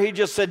united prayer. He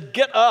just said,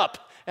 get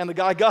up. And the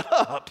guy got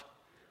up,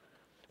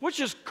 which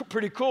is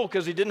pretty cool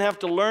because he didn't have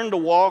to learn to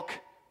walk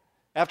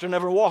after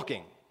never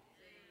walking.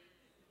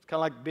 It's kind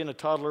of like being a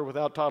toddler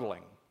without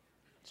toddling.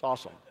 It's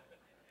awesome.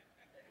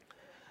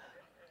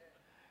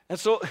 And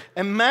so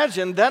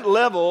imagine that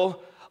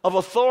level of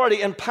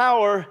authority and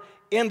power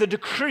in the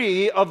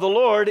decree of the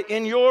Lord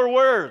in your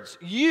words.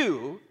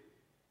 You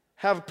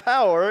have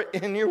power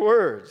in your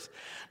words.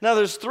 Now,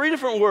 there's 3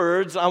 different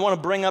words I want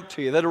to bring up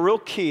to you that are real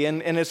key,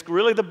 and it's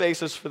really the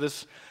basis for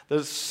this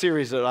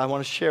series that I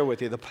want to share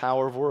with you, the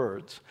power of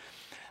words.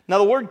 Now,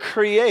 the word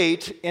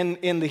create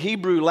in the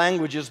Hebrew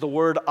language is the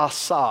word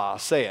asa.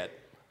 Say it.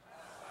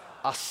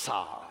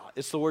 Asa.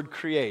 It's the word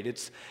create.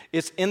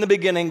 It's in the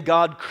beginning,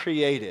 God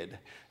created.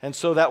 And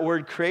so that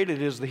word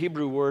created is the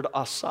Hebrew word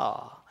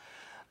asa.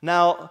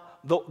 Now,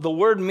 the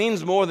word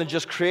means more than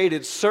just create.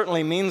 It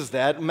certainly means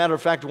that. Matter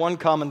of fact, one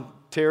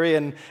commentary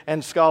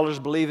and scholars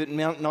believe it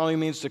not only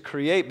means to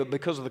create, but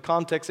because of the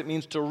context, it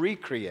means to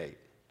recreate.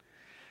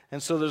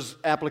 And so there's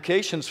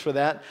applications for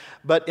that.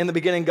 But in the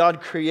beginning,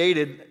 God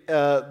created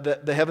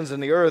the heavens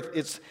and the earth.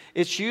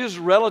 It's used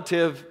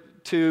relative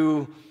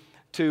to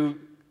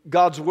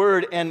God's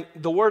word. And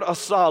the word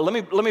asa,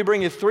 let me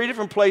bring you 3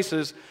 different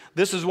places.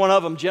 This is one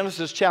of them.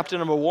 Genesis chapter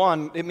number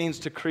 1, it means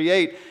to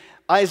create.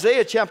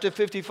 Isaiah chapter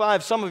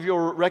 55, some of you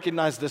will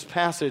recognize this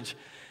passage.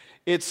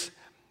 It's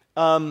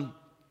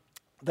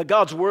that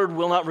God's word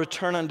will not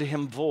return unto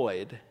him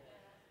void,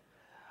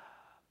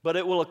 but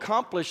it will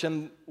accomplish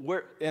in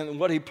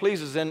what he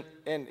pleases, and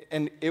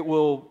it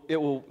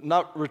will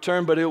not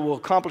return, but it will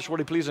accomplish what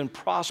he pleases and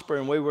prosper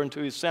in way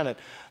whereunto he sent it.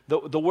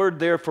 The word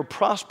there for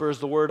prosper is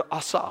the word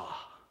asa.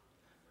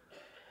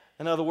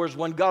 In other words,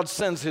 when God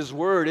sends his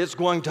word, it's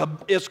going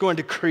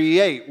to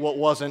create what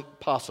wasn't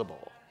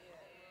possible.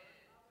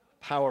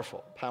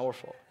 Powerful,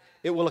 powerful.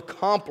 It will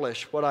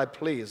accomplish what I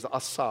please, the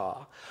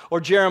asa. Or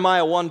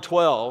Jeremiah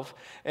 1:12,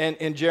 and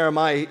in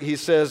Jeremiah he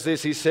says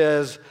this, he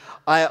says,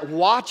 I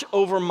watch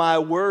over my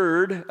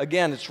word,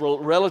 again it's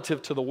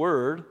relative to the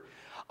word,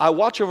 I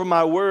watch over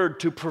my word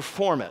to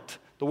perform it.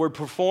 The word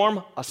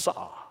perform,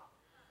 asa.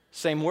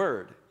 Same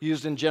word,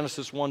 used in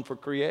Genesis 1 for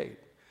create.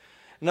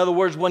 In other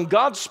words, when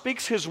God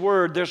speaks his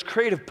word, there's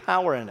creative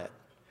power in it.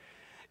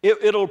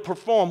 It'll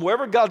perform.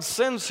 Wherever God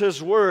sends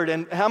his word,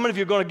 and how many of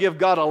you are going to give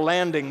God a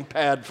landing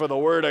pad for the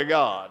word of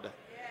God?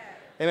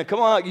 Yeah. Amen. Come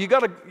on,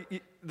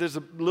 there's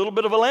a little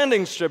bit of a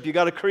landing strip you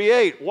got to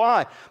create.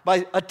 Why?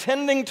 By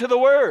attending to the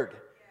word.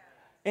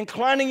 Yeah.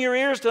 Inclining your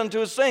ears unto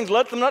his sayings.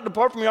 Let them not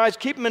depart from your eyes.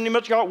 Keep them in your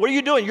mouth. What are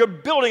you doing? You're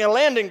building a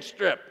landing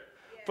strip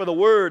for the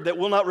word that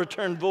will not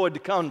return void to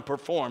come and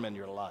perform in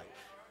your life.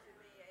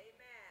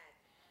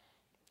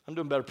 I'm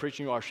doing better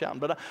preaching you are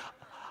shouting, but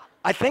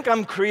I think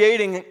I'm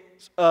creating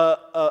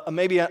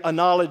maybe a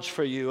knowledge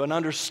for you, an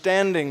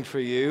understanding for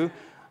you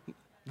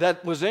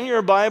that was in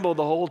your Bible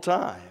the whole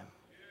time.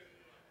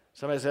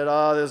 Somebody said,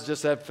 oh, this is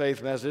just that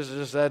faith mess. This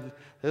is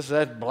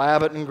that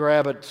blab it and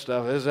grab it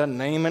stuff. This is that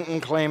name it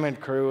and claim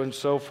it crew and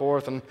so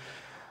forth.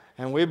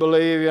 And we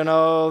believe,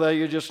 that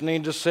you just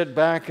need to sit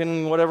back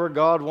and whatever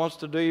God wants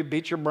to do, you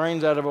beat your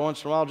brains out every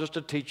once in a while just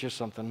to teach you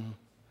something.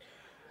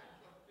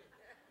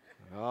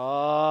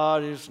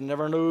 God, you just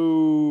never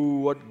knew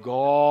what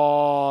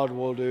God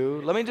will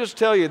do. Let me just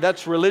tell you,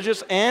 that's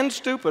religious and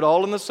stupid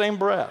all in the same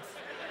breath.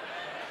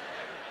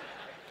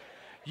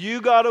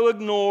 You got to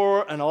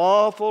ignore an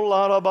awful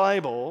lot of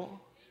Bible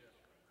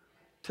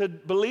to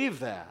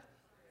believe that.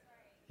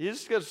 You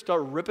just got to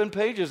start ripping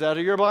pages out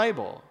of your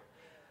Bible.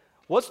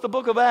 What's the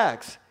book of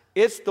Acts?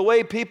 It's the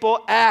way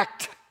people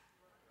act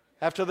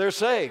after they're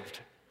saved.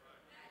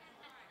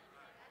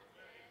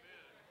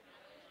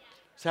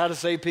 It's how to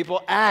say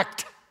people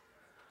act.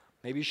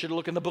 Maybe you should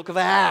look in the book of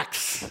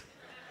Acts.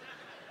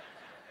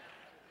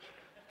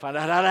 Find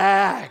out how to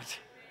act.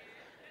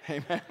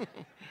 Amen.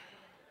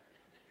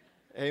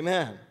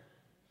 Amen.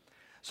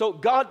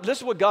 So this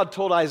is what God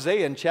told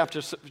Isaiah in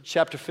chapter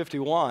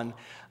 51.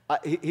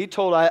 He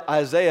told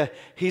Isaiah,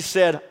 he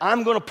said,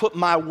 I'm going to put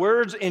my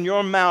words in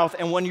your mouth,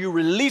 and when you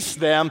release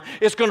them,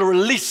 it's going to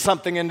release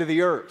something into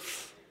the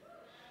earth.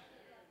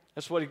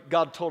 That's what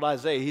God told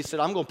Isaiah. He said,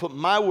 I'm going to put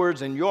my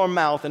words in your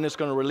mouth, and it's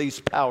going to release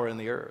power in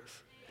the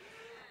earth.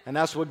 And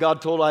that's what God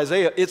told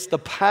Isaiah. It's the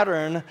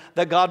pattern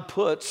that God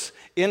puts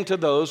into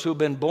those who've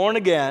been born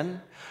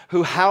again,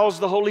 who house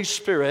the Holy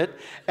Spirit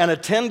and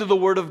attend to the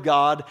Word of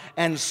God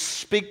and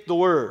speak the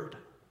Word.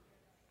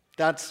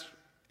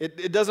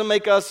 It doesn't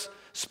make us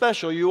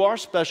special. You are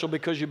special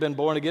because you've been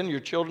born again. You're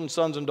children,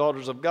 sons, and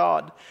daughters of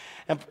God.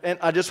 And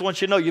I just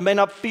want you to know, you may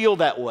not feel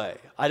that way.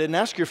 I didn't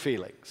ask your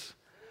feelings.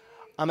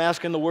 I'm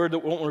asking the word that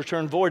won't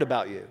return void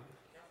about you.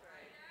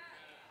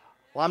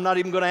 Well, I'm not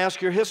even going to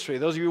ask your history.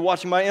 Those of you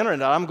watching my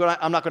internet, I'm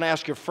not going to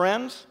ask your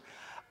friends.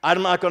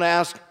 I'm not going to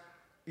ask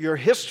your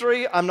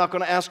history. I'm not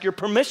going to ask your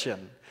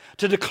permission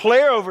to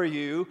declare over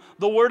you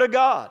the Word of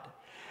God.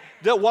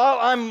 That while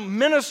I'm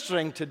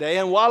ministering today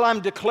and while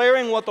I'm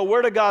declaring what the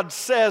Word of God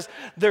says,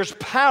 there's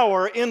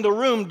power in the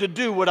room to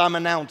do what I'm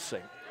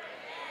announcing.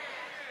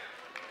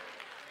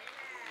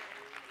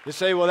 You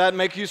say, well, that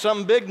make you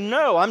something big?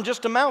 No, I'm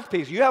just a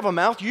mouthpiece. You have a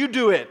mouth, you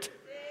do it.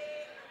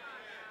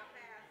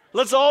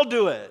 Let's all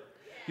do it.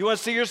 You want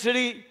to see your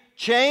city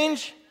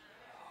change?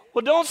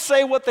 Well, don't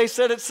say what they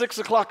said at 6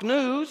 o'clock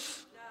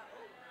news.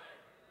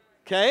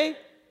 Okay?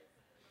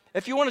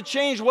 If you want to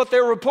change what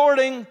they're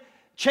reporting,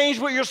 change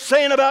what you're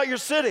saying about your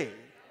city.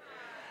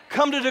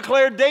 Come to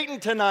Declare Dayton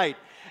tonight,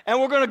 and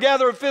we're going to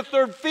gather at Fifth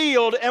Third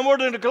Field, and we're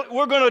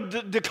going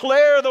to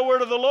declare the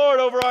word of the Lord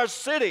over our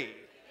city.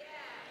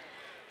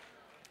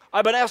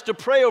 I've been asked to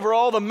pray over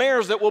all the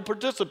mayors that will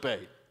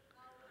participate.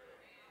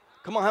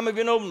 Come on, how many of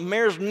you know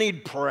mayors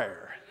need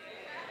prayer?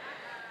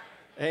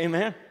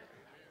 Amen.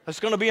 It's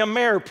going to be a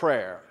mayor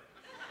prayer.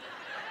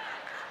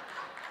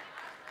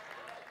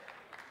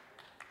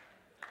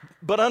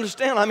 But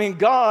understand,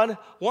 God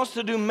wants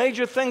to do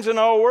major things in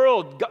our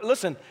world. God,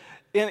 listen,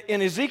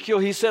 in Ezekiel,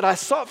 he said, I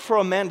sought for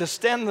a man to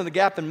stand in the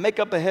gap and make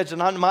up a hedge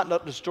and I might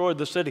not destroy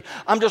the city.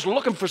 I'm just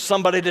looking for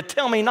somebody to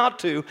tell me not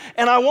to,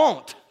 and I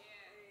won't.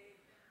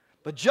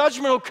 But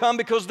judgment will come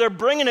because they're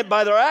bringing it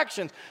by their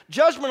actions.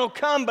 Judgment will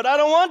come, but I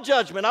don't want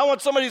judgment. I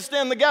want somebody to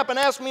stand in the gap and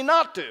ask me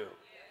not to.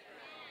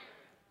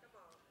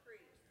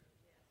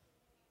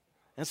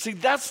 And see,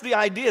 that's the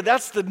idea.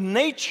 That's the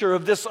nature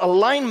of this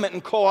alignment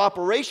and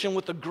cooperation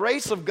with the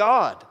grace of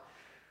God.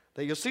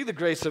 That you'll see the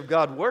grace of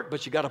God work,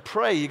 but you got to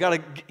pray. You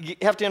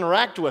have to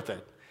interact with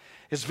it.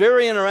 It's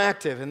very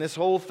interactive, and this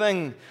whole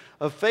thing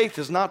of faith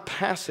is not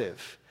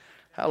passive.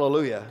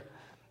 Hallelujah.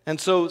 And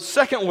so,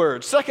 second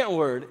word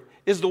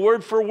is the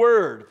word for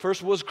word.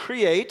 First was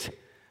create,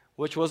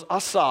 which was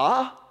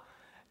asa,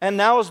 and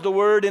now is the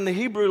word in the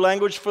Hebrew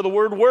language for the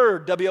word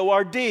word,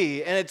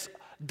 W-O-R-D, and it's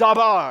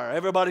dabar.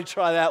 Everybody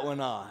try that one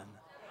on.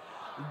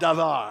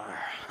 Dabar.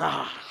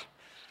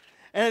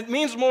 And it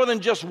means more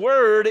than just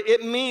word,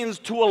 it means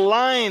to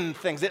align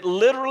things. It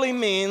literally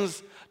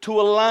means to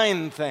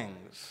align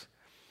things.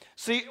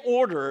 See,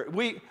 order,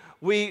 we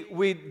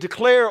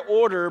declare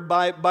order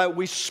by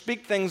we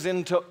speak things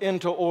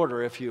into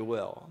order, if you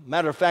will.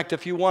 Matter of fact,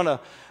 if you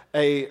want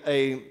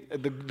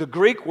the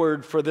Greek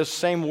word for this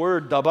same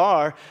word,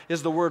 dabar,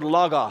 is the word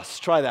logos.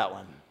 Try that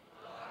one.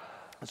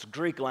 It's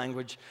Greek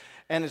language,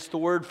 and it's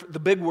the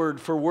big word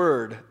for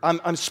word.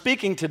 I'm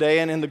speaking today,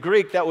 and in the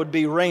Greek that would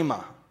be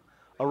rhema,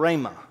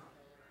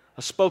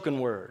 a spoken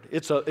word.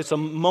 It's a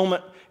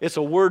moment. It's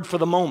a word for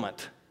the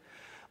moment.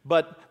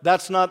 But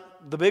that's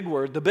not the big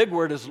word. The big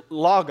word is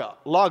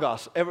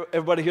logos.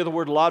 Everybody hear the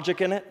word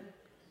logic in it?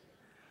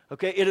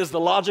 Okay, it is the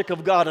logic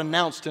of God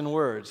announced in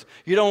words.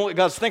 You don't know what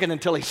God's thinking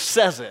until He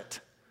says it.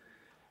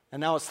 And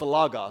now it's the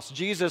logos.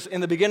 Jesus, in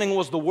the beginning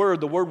was the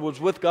Word was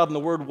with God, and the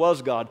Word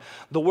was God.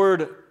 The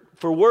word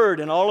for word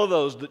in all of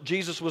those,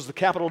 Jesus was the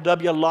capital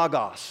W,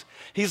 logos.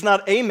 He's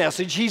not a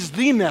message, He's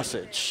the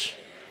message.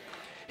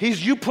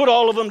 You put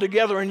all of them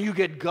together and you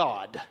get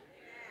God.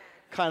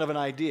 Kind of an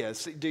idea.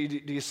 Do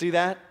you see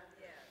that?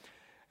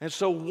 And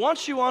so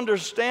once you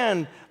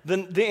understand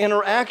the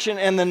interaction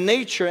and the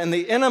nature and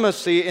the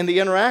intimacy and the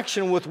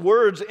interaction with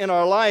words in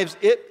our lives,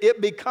 it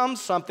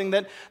becomes something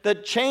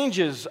that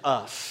changes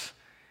us.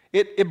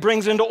 It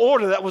brings into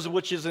order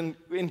which is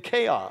in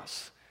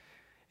chaos.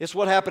 It's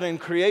what happened in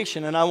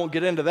creation, and I won't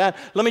get into that.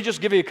 Let me just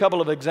give you a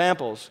couple of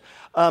examples.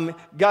 A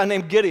guy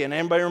named Gideon.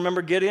 Anybody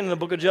remember Gideon in the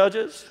book of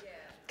Judges?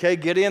 Okay,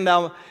 Gideon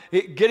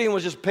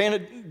was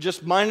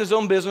just minding his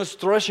own business,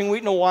 threshing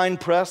wheat in a wine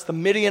press. The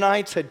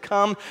Midianites had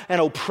come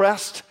and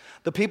oppressed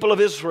the people of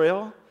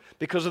Israel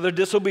because of their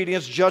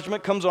disobedience.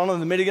 Judgment comes on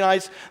the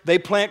Midianites. They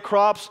plant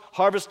crops.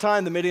 Harvest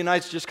time, the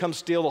Midianites just come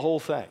steal the whole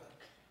thing.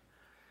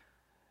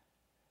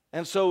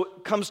 And so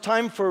comes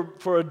time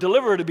for a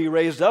deliverer to be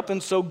raised up,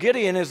 and so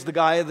Gideon is the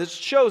guy that's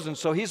chosen.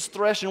 So he's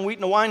threshing wheat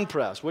in a wine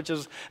press, which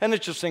is an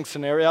interesting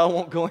scenario. I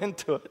won't go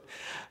into it.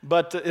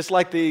 But it's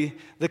like the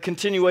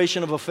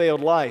continuation of a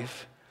failed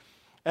life.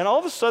 And all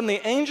of a sudden,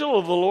 the angel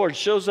of the Lord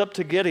shows up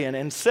to Gideon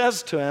and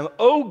says to him,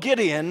 "O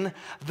Gideon,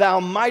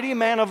 thou mighty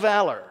man of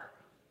valor."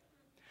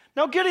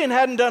 Now, Gideon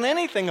hadn't done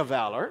anything of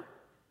valor.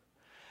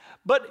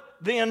 But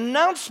the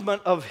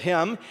announcement of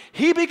him,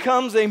 he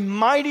becomes a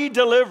mighty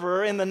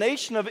deliverer in the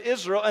nation of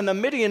Israel, and the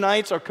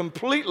Midianites are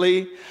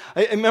completely,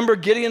 remember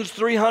Gideon's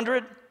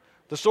 300?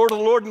 The sword of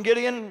the Lord in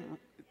Gideon?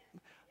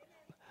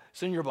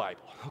 It's in your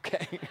Bible,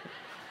 okay?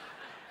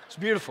 It's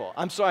beautiful.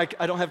 I'm sorry,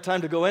 I don't have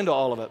time to go into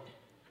all of it.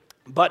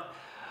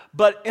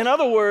 But in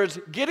other words,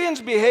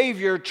 Gideon's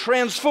behavior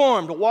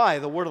transformed. Why?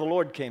 The word of the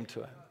Lord came to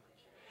him.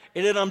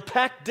 It had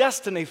unpacked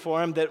destiny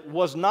for him that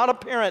was not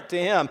apparent to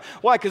him.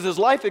 Why? Because his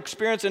life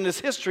experience and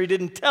his history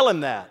didn't tell him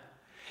that.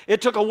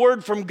 It took a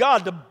word from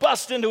God to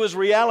bust into his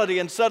reality,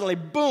 and suddenly,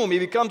 boom, he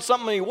becomes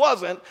something he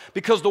wasn't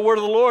because the word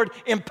of the Lord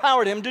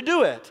empowered him to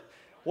do it.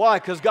 Why?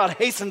 Because God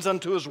hastens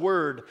unto His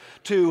word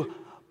to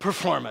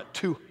perform it,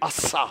 to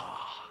asa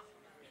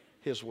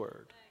His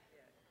word.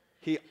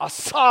 He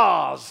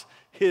asas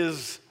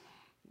His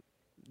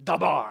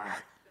dabar.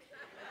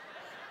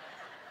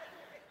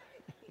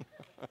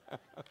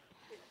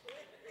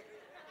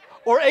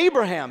 Or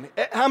Abraham.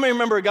 How many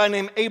remember a guy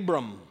named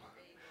Abram?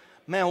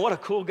 Man, what a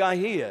cool guy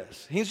he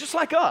is. He's just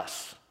like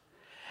us.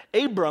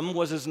 Abram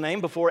was his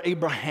name before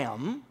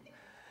Abraham.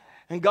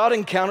 And God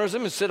encounters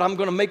him and said, "I'm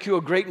going to make you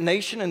a great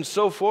nation," and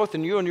so forth.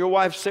 And you and your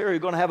wife Sarah are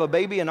going to have a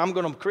baby, and I'm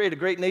going to create a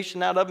great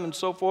nation out of him, and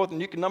so forth.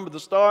 And you can number the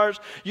stars.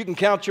 You can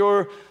count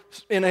your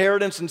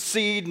inheritance and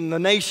seed and the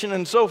nation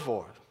and so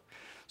forth.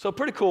 So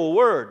pretty cool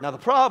word. Now the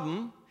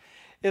problem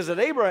is that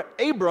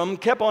Abram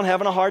kept on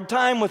having a hard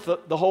time with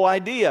the whole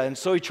idea, and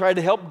so he tried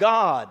to help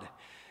God.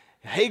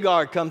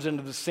 Hagar comes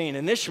into the scene,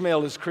 and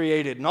Ishmael is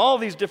created, and all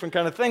these different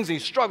kind of things. He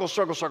struggles.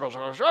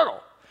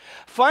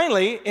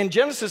 Finally, in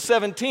Genesis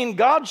 17,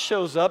 God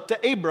shows up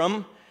to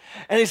Abram,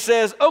 and he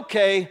says,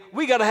 okay,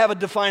 we got to have a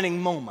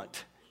defining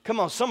moment. Come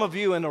on, some of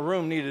you in the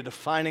room need a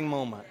defining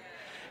moment.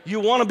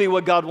 You want to be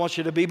what God wants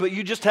you to be, but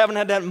you just haven't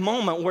had that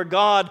moment where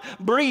God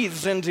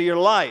breathes into your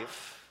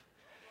life.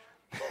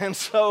 And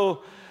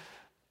so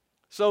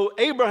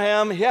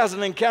Abraham, he has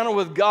an encounter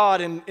with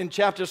God in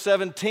chapter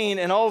 17,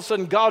 and all of a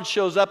sudden God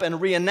shows up and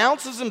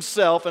reannounces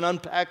himself and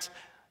unpacks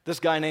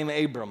this guy named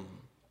Abram.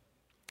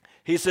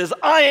 He says,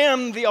 I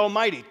am the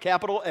Almighty,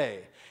 capital A.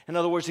 In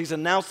other words, he's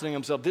announcing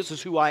himself. This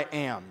is who I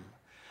am.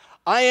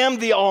 I am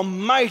the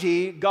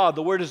Almighty God.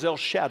 The word is El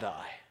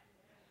Shaddai.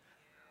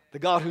 The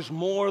God who's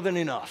more than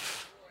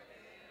enough.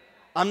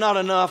 I'm not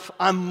enough.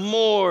 I'm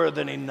more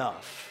than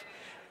enough.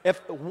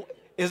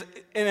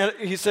 And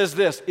he says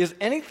this, is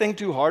anything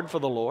too hard for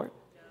the Lord?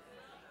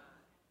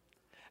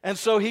 And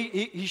so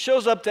he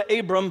shows up to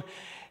Abram.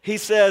 He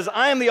says,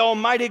 I am the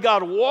Almighty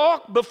God.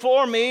 Walk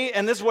before me.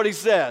 And this is what he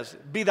says.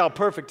 Be thou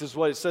perfect is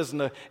what it says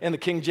in the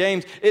King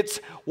James. It's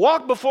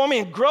walk before me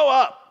and grow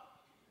up.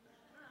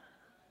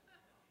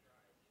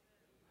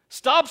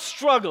 Stop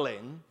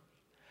struggling.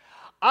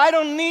 I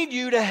don't need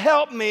you to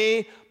help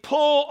me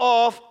pull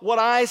off what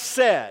I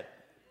said.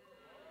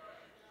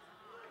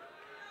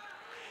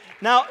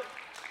 Now,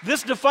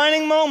 this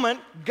defining moment,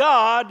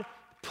 God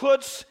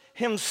puts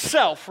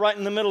himself right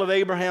in the middle of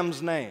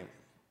Abraham's name.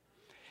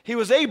 He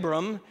was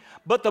Abram,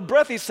 but the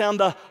breathy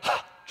sound,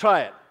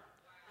 try it.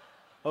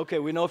 Okay,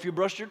 we know if you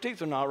brushed your teeth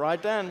or not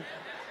right then.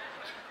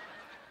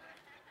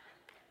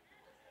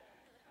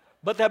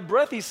 But that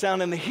breathy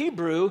sound in the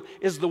Hebrew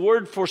is the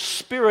word for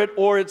spirit,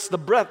 or it's the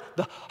breath.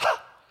 The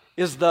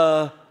is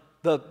the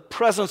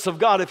presence of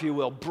God, if you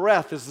will.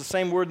 Breath is the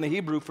same word in the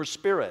Hebrew for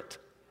spirit.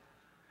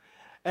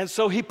 And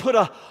so he put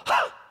a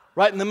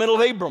right in the middle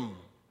of Abram.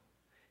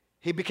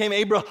 He became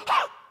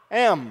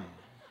Abraham.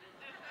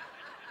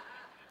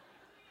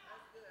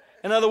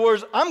 In other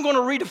words, I'm going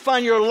to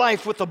redefine your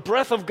life with the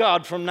breath of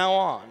God from now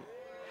on.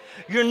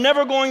 You're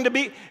never going to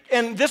be,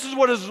 and this is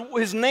what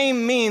his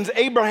name means.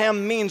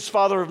 Abraham means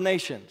father of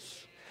nations.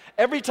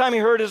 Every time he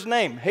heard his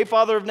name, hey,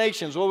 Father of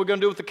Nations, what are we going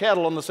to do with the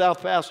cattle on the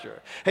south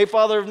pasture? Hey,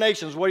 Father of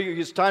Nations,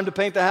 it's time to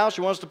paint the house?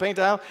 You want us to paint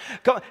the house?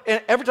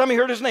 And every time he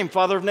heard his name,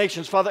 Father of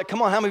Nations, Father,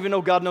 come on, how many of you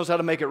know God knows how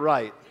to make it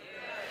right?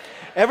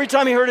 Every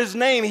time he heard his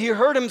name, he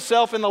heard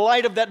himself in the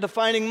light of that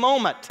defining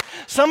moment.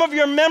 Some of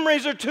your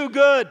memories are too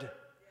good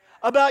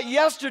about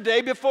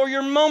yesterday before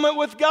your moment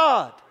with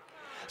God.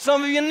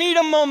 Some of you need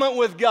a moment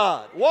with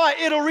God. Why?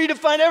 It'll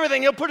redefine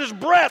everything. He'll put his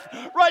breath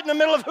right in the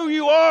middle of who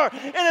you are,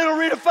 and it'll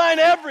redefine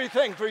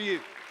everything for you.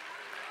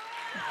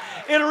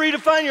 It'll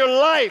redefine your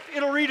life.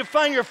 It'll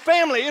redefine your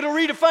family. It'll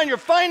redefine your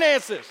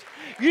finances.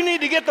 You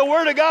need to get the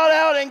Word of God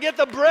out and get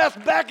the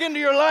breath back into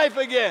your life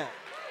again.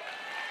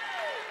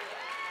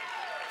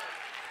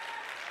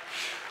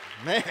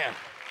 Man.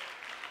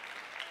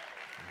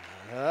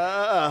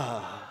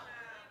 Now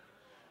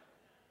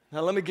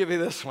let me give you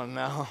this one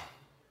now.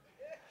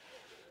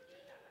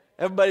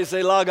 Everybody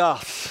say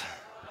logos.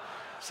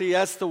 See,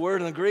 that's the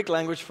word in the Greek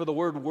language for the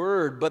word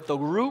word, but the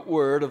root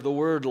word of the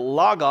word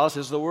logos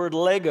is the word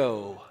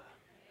Lego.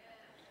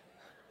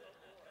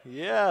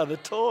 Yeah, the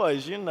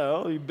toys, you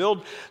know. You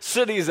build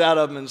cities out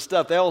of them and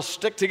stuff. They all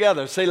stick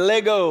together. Say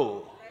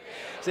Lego.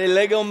 Say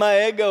Lego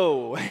my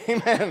ego.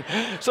 Amen.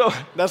 So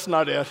that's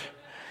not it.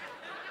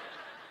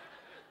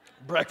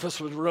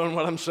 Breakfast would ruin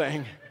what I'm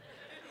saying.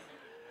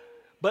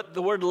 But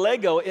the word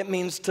Lego, it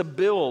means to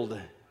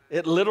build.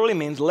 It literally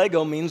means,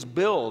 Lego means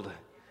build.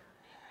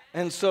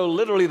 And so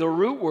literally the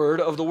root word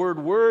of the word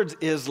words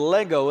is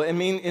Lego. I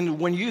mean,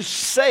 when you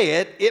say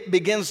it, it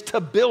begins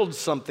to build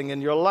something in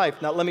your life.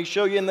 Now let me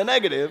show you in the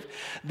negative.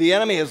 The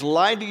enemy has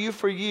lied to you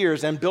for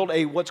years and built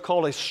what's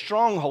called a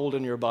stronghold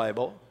in your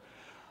Bible.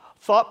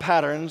 Thought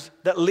patterns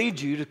that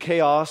lead you to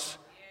chaos,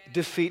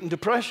 defeat, and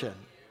depression.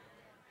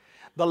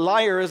 The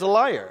liar is a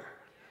liar.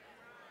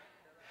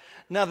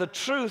 Now, the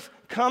truth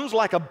comes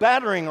like a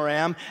battering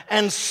ram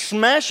and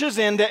smashes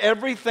into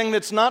everything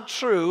that's not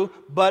true,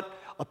 but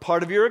a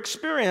part of your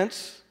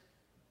experience.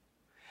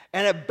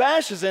 And it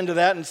bashes into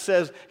that and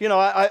says, you know,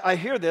 I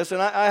hear this,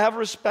 and I have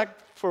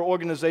respect for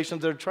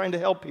organizations that are trying to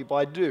help people.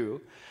 I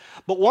do.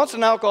 But once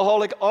an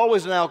alcoholic,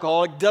 always an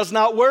alcoholic does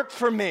not work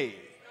for me.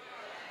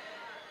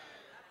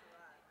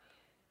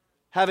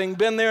 Having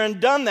been there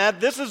and done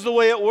that, this is the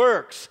way it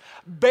works.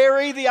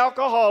 Bury the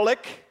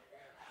alcoholic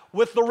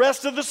with the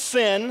rest of the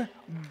sin,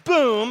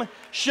 boom,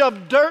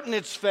 shove dirt in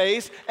its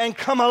face, and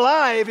come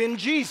alive in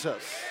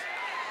Jesus.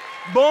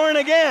 Born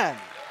again.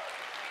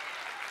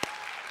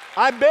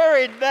 I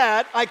buried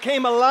that, I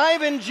came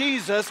alive in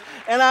Jesus,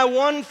 and I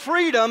won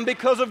freedom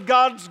because of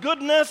God's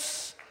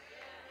goodness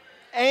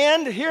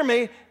and, hear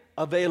me,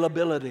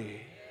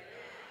 availability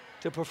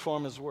to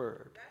perform His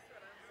word.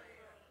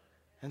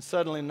 And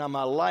suddenly now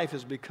my life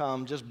has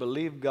become just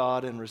believe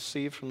God and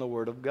receive from the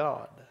Word of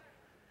God.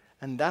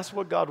 And that's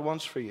what God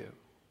wants for you.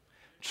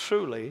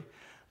 Truly,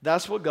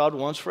 that's what God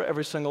wants for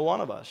every single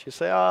one of us. You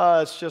say,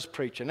 it's just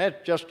preaching.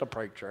 It's just a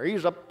preacher.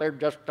 He's up there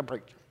just a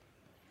preacher.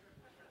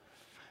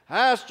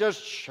 That's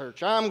just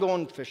church. I'm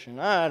going fishing.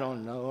 I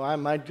don't know. I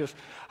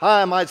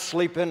might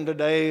sleep in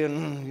today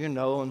and,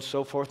 and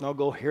so forth, and I'll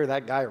go hear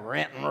that guy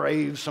rant and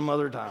rave some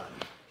other time.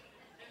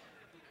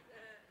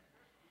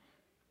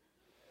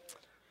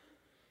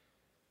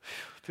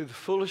 Through the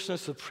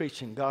foolishness of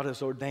preaching, God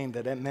has ordained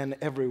that men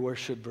everywhere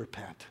should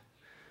repent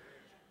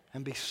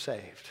and be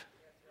saved.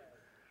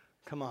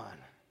 Come on.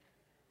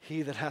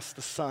 He that hath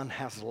the Son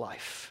has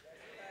life.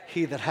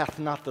 He that hath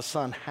not the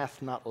Son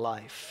hath not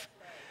life.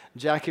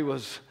 Jackie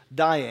was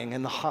dying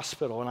in the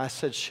hospital, and I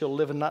said, she'll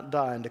live and not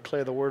die and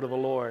declare the word of the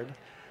Lord.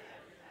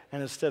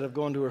 And instead of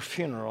going to her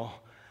funeral,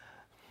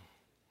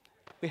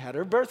 we had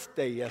her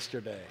birthday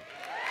yesterday.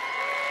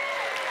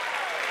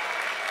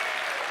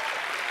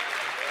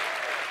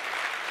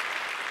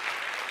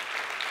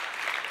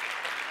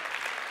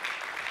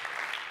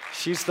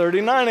 She's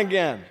 39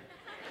 again.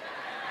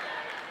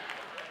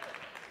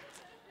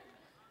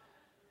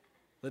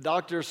 The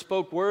doctor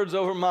spoke words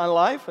over my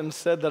life and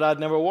said that I'd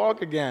never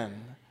walk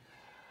again.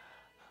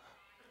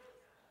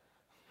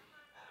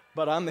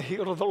 But I'm the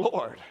healed of the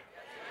Lord.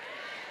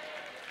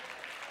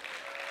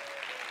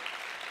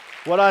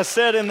 What I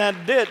said in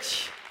that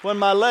ditch when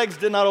my legs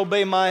did not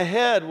obey my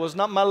head was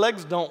not my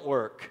legs don't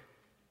work.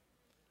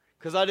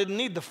 Because I didn't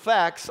need the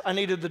facts, I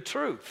needed the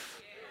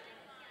truth.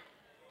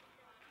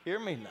 Hear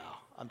me now.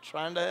 I'm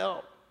trying to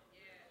help.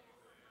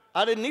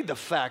 I didn't need the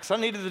facts. I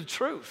needed the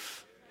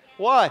truth.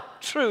 Why?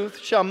 Truth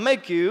shall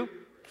make you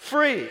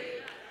free.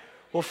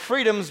 Well,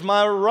 freedom's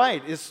my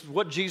right. It's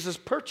what Jesus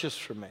purchased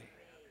for me.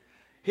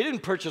 He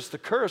didn't purchase the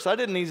curse. I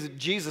didn't need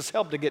Jesus'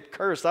 help to get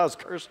cursed. I was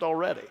cursed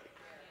already.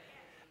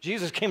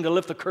 Jesus came to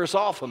lift the curse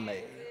off of me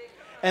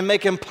and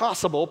make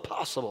impossible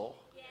possible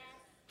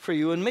for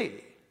you and me.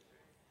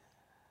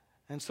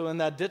 And so in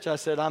that ditch, I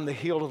said, I'm the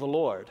healed of the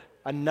Lord.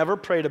 I never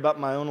prayed about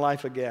my own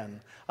life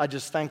again. I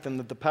just thanked Him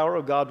that the power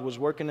of God was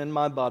working in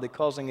my body,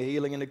 causing a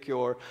healing and a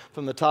cure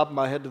from the top of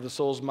my head to the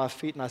soles of my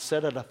feet, and I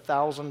said it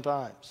 1,000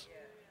 times.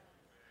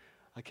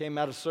 I came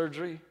out of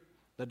surgery.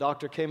 The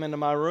doctor came into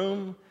my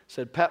room,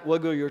 said, Pat,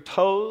 wiggle your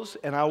toes,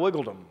 and I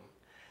wiggled them.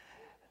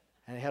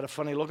 And he had a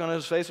funny look on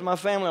his face, and my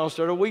family all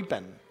started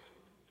weeping.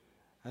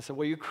 I said,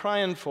 what are you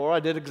crying for?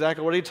 I did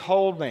exactly what he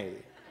told me.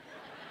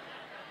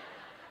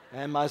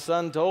 And my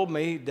son told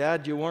me,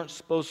 Dad, you weren't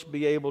supposed to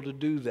be able to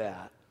do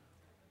that.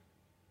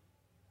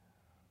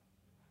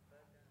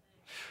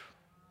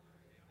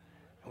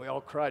 And we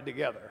all cried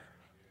together.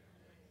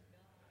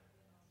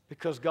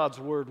 Because God's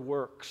word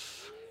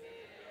works.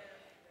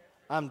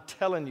 I'm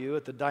telling you,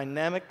 at the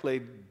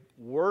dynamically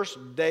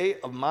worst day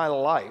of my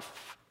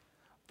life,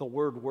 the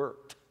word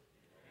worked.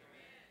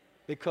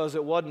 Because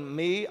it wasn't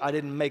me, I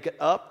didn't make it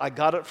up, I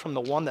got it from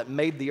the one that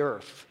made the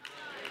earth.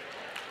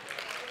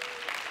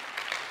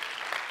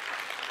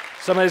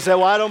 Somebody said,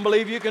 well, I don't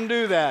believe you can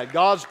do that.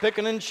 God's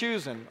picking and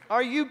choosing.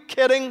 Are you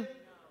kidding?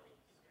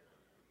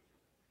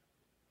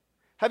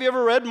 Have you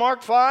ever read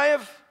Mark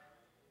 5?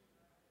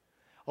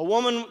 A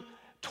woman,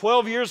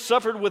 12 years,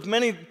 suffered with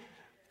many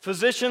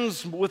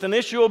physicians with an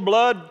issue of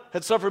blood,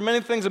 had suffered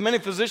many things, and many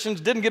physicians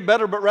didn't get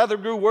better, but rather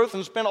grew worse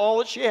and spent all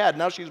that she had.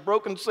 Now she's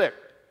broken sick.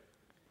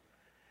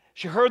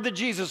 She heard that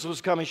Jesus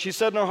was coming. She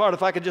said in her heart,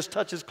 if I could just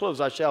touch His clothes,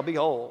 I shall be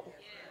whole.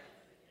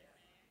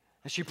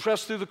 And she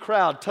pressed through the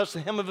crowd, touched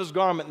the hem of His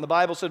garment, and the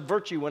Bible said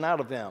virtue went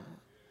out of him.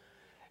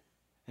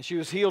 And she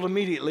was healed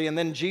immediately, and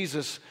then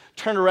Jesus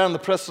turned around in the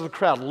press of the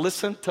crowd.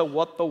 Listen to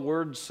what the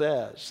Word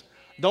says.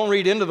 Don't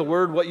read into the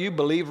Word what you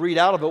believe, read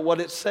out of it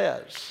what it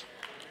says.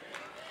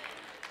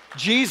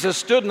 Jesus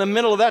stood in the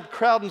middle of that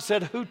crowd and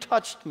said, who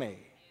touched me?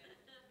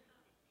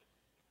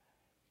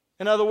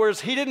 In other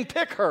words, He didn't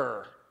pick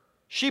her.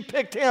 She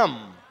picked Him.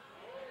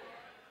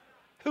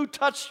 Who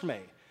touched me?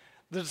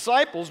 The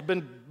disciples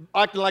been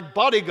acting like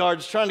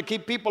bodyguards trying to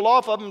keep people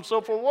off of Him and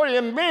so forth. What do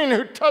you mean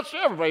who touched you?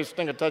 Everybody's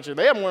thinking of touching.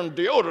 They haven't worn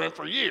deodorant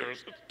for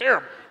years. It's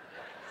terrible.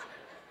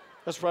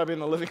 That's probably in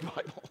the Living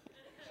Bible.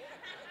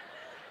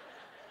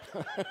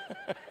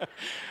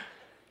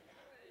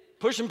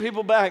 Pushing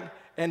people back.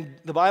 And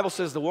the Bible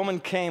says the woman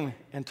came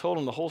and told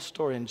Him the whole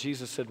story. And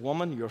Jesus said,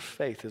 woman, your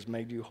faith has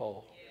made you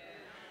whole.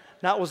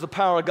 Now, it was the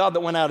power of God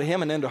that went out of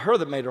Him and into her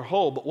that made her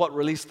whole. But what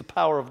released the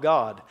power of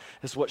God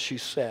is what she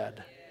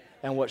said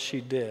and what she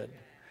did.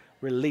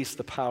 Released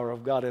the power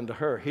of God into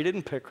her. He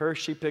didn't pick her,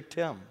 she picked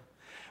Him.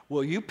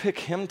 Will you pick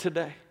Him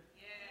today?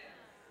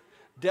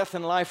 Death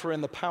and life are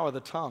in the power of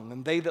the tongue,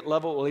 and they that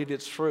love it will eat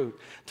its fruit.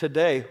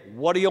 Today,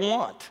 what do you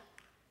want?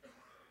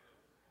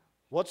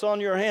 What's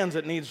on your hands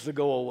that needs to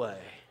go away?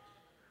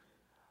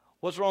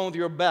 What's wrong with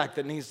your back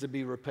that needs to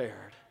be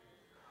repaired?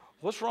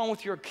 What's wrong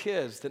with your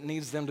kids that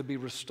needs them to be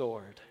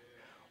restored?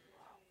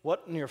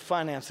 What in your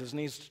finances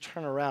needs to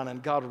turn around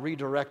and God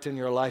redirect in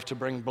your life to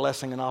bring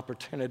blessing and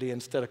opportunity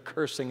instead of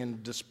cursing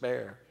and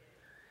despair?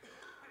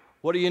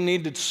 What do you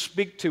need to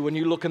speak to when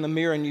you look in the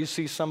mirror and you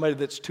see somebody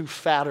that's too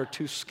fat or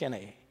too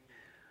skinny?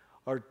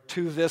 Or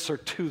too this or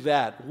too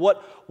that?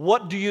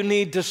 What do you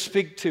need to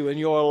speak to in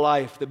your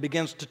life that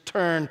begins to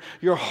turn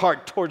your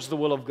heart towards the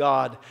will of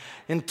God?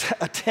 And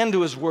attend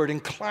to His word.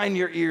 Incline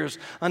your ears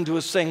unto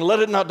His saying.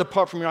 Let it not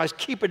depart from your eyes.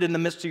 Keep it in the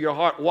midst of your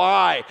heart.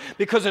 Why?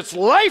 Because it's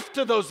life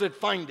to those that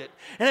find it.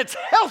 And it's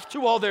health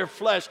to all their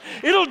flesh.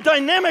 It'll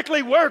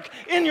dynamically work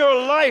in your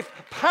life,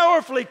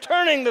 powerfully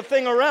turning the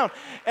thing around.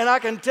 And I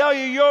can tell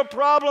you, your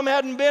problem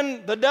hadn't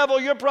been the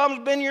devil. Your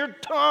problem's been your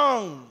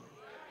tongue.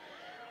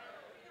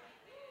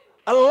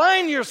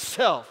 Align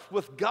yourself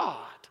with God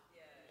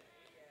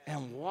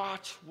and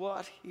watch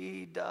what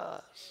He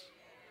does.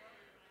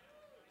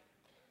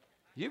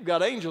 You've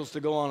got angels to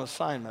go on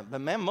assignment,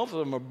 but man, most of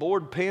them are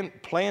bored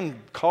playing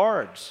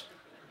cards.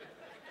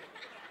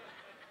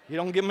 You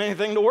don't give them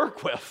anything to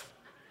work with.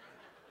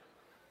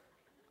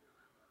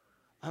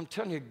 I'm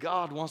telling you,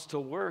 God wants to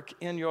work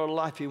in your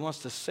life. He wants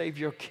to save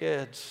your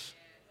kids.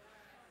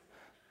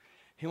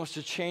 He wants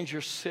to change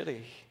your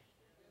city.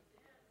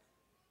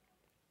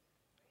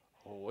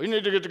 We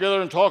need to get together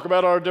and talk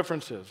about our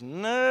differences.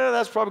 No,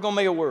 that's probably going to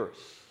make it worse.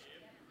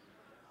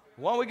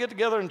 Why don't we get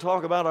together and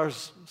talk about our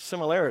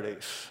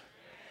similarities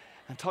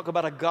and talk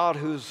about a God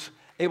who's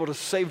able to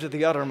save to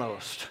the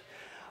uttermost,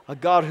 a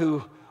God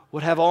who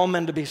would have all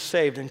men to be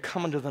saved and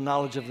come into the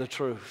knowledge of the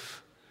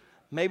truth.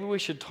 Maybe we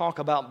should talk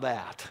about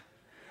that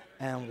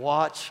and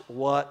watch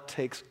what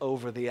takes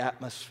over the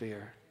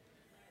atmosphere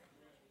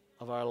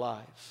of our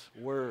lives.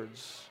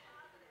 Words.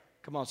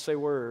 Come on, say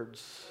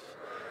words.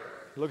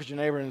 Look at your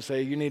neighbor and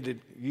say, you need to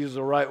use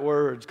the right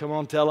words. Come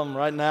on, tell them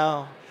right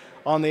now.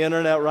 On the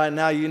internet right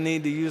now, you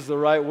need to use the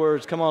right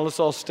words. Come on, let's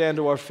all stand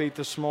to our feet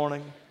this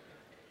morning.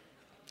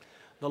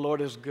 The Lord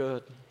is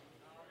good.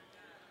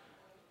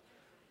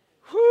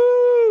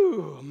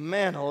 Whoo,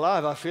 man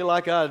alive, I feel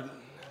like I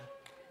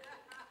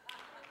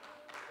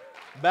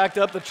backed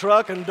up the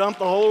truck and dumped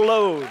the whole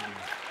load.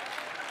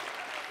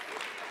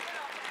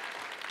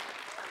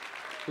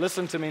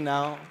 Listen to me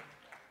now.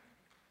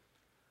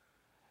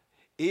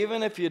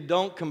 Even if you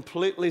don't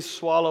completely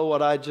swallow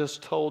what I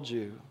just told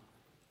you,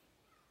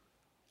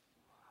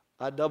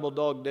 I double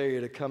dog dare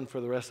you to come for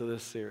the rest of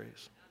this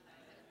series.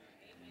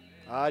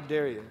 I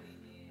dare you.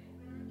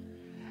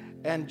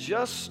 And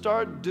just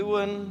start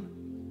doing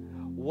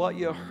what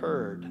you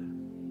heard.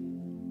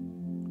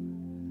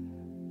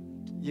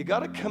 You got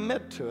to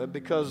commit to it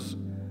because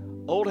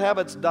old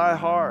habits die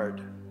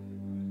hard.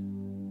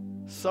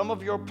 Some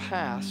of your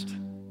past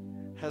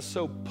has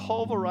so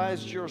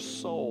pulverized your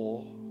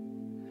soul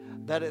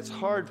that it's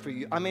hard for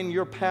you. I mean,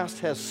 your past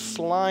has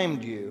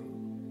slimed you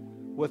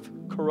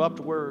with corrupt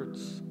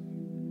words,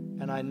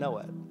 and I know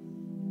it.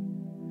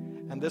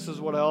 And this is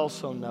what I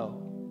also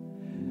know,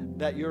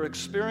 that your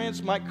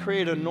experience might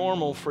create a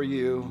normal for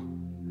you,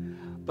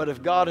 but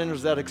if God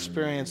enters that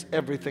experience,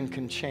 everything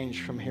can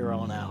change from here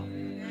on out.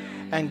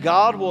 And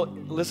God will,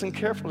 listen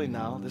carefully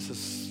now,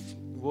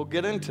 we'll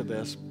get into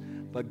this,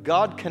 but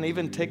God can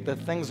even take the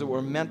things that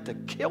were meant to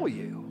kill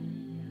you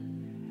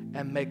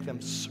and make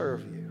them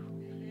serve you.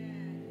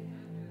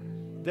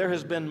 There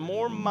has been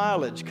more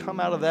mileage come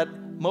out of that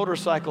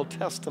motorcycle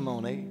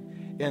testimony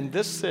in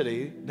this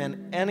city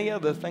than any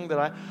other thing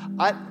that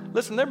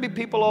listen, there'd be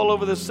people all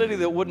over the city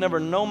that would never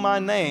know my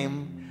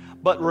name,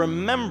 but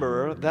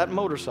remember that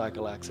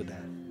motorcycle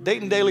accident.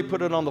 Dayton Daily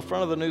put it on the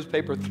front of the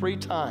newspaper 3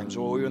 times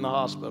while we were in the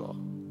hospital.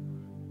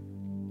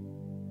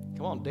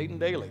 Come on, Dayton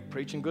Daily,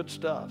 preaching good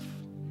stuff.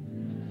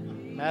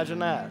 Imagine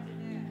that.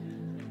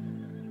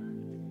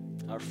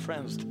 Our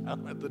friends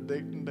down at the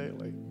Dayton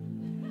Daily.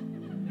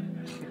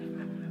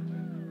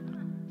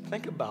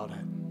 Think about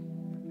it.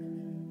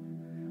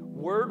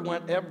 Word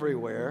went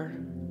everywhere.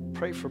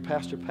 Pray for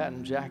Pastor Pat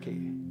and Jackie.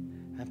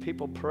 And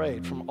people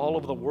prayed from all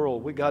over the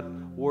world. We got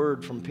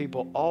word from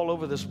people all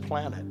over this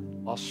planet.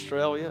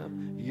 Australia,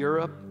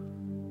 Europe,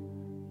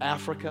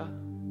 Africa.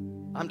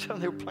 I'm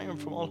telling you, they were praying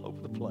from all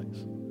over the place.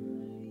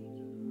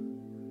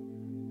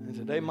 And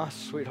today, my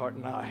sweetheart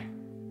and I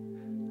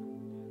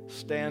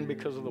stand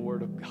because of the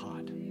Word of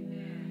God.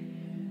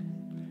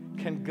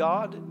 Can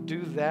God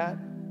do that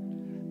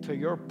to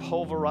your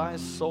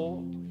pulverized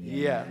soul?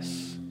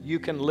 Yes. You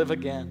can live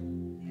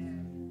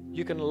again.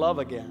 You can love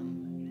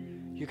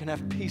again. You can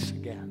have peace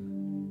again.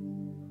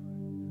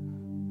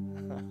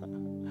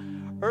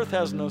 Earth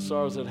has no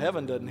sorrows that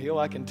heaven doesn't heal,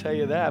 I can tell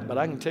you that, but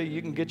I can tell you,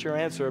 you can get your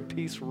answer of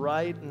peace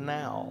right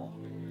now.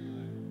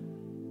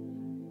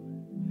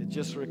 It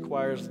just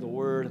requires the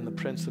Word and the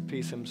Prince of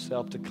Peace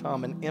Himself to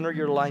come and enter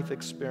your life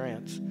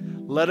experience.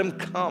 Let Him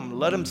come,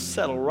 let Him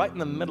settle right in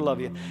the middle of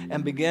you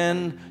and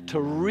begin to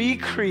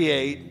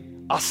recreate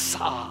Asa,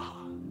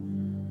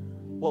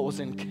 what was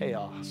in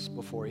chaos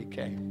before He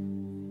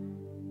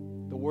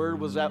came. The world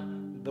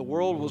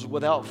was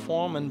without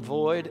form and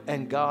void,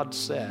 and God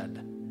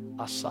said,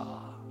 Asa.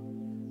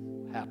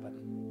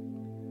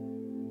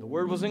 Happened. The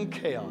Word was in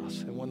chaos,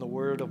 and when the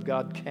Word of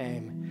God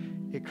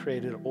came, it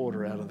created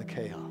order out of the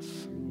chaos.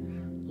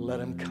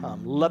 Let Him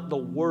come. Let the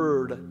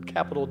Word,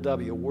 capital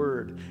W,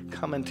 Word,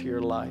 come into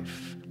your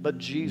life. Let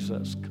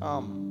Jesus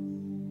come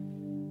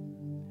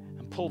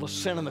and pull the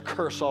sin and the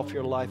curse off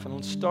your life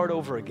and start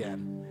over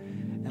again.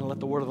 And let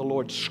the word of the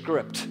Lord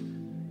script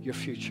your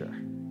future.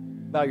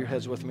 Bow your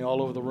heads with me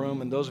all over the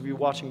room. And those of you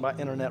watching by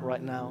internet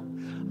right now,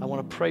 I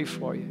want to pray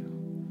for you.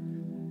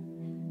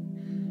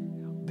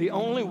 The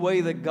only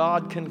way that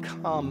God can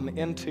come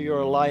into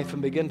your life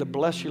and begin to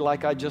bless you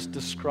like I just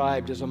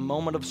described is a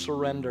moment of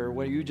surrender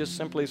where you just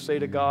simply say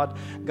to God,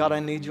 God, I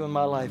need you in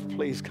my life.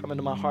 Please come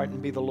into my heart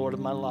and be the Lord of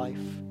my life.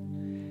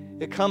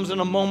 It comes in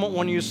a moment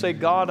when you say,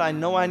 God, I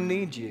know I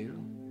need you.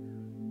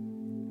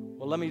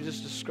 Well, let me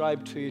just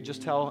describe to you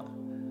just how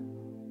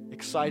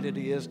excited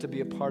he is to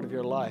be a part of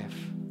your life.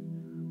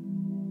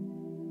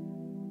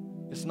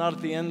 It's not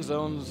at the end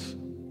zones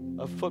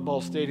of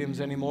football stadiums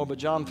anymore, but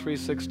John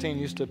 3:16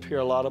 used to appear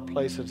a lot of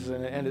places,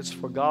 and it's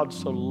for God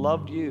so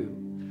loved you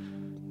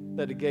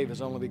that he gave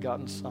his only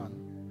begotten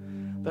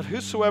Son, that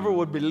whosoever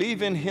would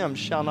believe in him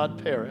shall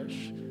not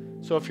perish.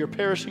 So if you're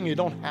perishing, you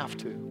don't have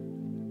to.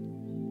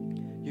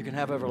 You can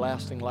have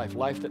everlasting life,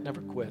 life that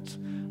never quits,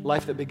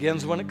 life that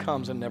begins when it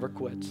comes and never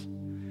quits.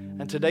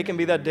 And today can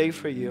be that day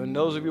for you. And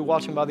those of you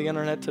watching by the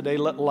internet today,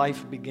 let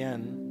life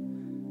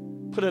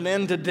begin. Put an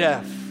end to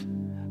death.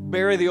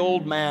 Bury the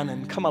old man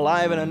and come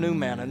alive in a new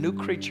man. A new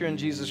creature in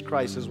Jesus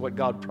Christ is what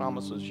God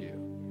promises you.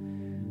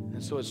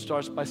 And so it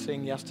starts by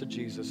saying yes to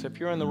Jesus. If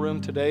you're in the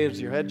room today,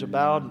 as your heads are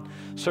bowed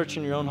and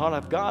searching your own heart,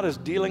 if God is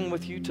dealing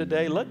with you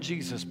today, let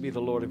Jesus be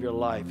the Lord of your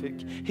life.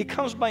 He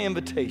comes by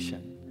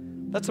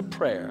invitation. That's a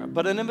prayer,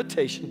 but an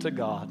invitation to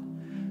God.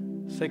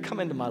 Say, come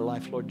into my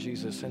life, Lord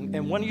Jesus.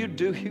 And when you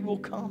do, he will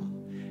come.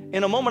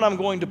 In a moment, I'm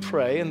going to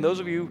pray. And those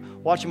of you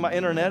watching my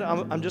internet,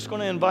 I'm just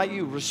going to invite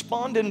you,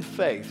 respond in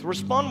faith.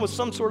 Respond with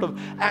some sort of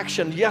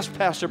action. Yes,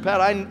 Pastor Pat,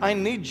 I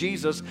need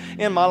Jesus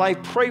in my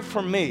life. Pray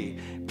for me.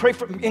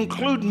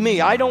 Include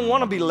me. I don't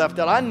want to be left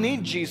out. I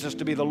need Jesus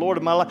to be the Lord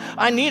of my life.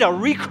 I need a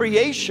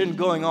recreation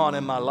going on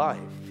in my life.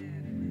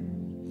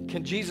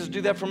 Can Jesus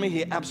do that for me?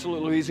 He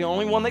absolutely, he's the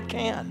only one that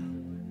can.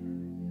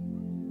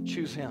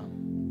 Choose him.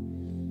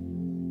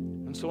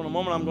 And so in a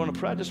moment I'm going to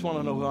pray. I just want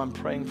to know who I'm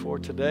praying for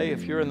today.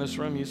 If you're in this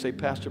room, you say,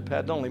 Pastor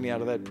Pat, don't leave me out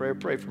of that prayer.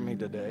 Pray for me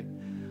today.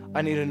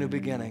 I need a new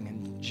beginning.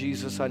 And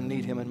Jesus, I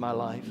need him in my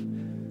life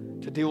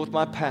to deal with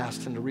my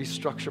past and to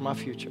restructure my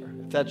future.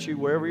 If that's you,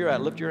 wherever you're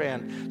at, lift your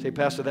hand. Say,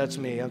 Pastor, that's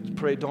me. I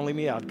pray, don't leave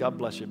me out. God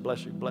bless you,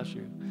 bless you, bless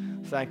you.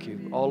 Thank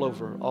you. All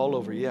over, all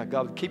over. Yeah,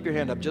 God, keep your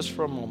hand up just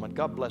for a moment.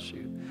 God bless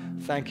you.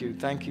 Thank you,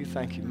 thank you,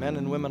 thank you. Men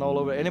and women all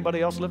over.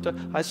 Anybody else lift up?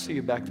 I see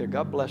you back there.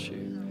 God bless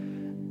you.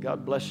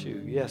 God bless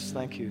you. Yes,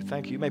 thank you.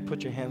 Thank you. You may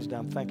put your hands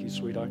down. Thank you,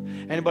 sweetheart.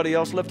 Anybody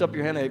else, lift up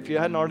your hand. If you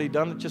hadn't already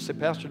done it, just say,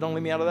 Pastor, don't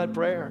leave me out of that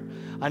prayer.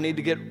 I need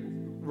to get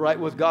right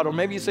with God. Or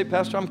maybe you say,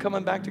 Pastor, I'm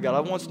coming back to God.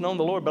 I've once known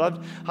the Lord, but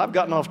I've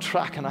gotten off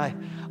track, and I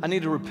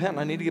need to repent.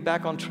 I need to get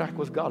back on track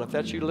with God. If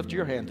that's you, lift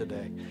your hand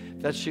today.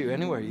 If that's you,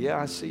 anywhere.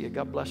 Yeah, I see you.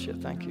 God bless you.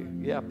 Thank you.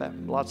 Yeah,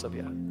 lots of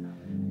you.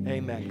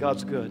 Amen.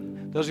 God's good.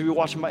 Those of you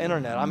watching by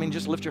internet,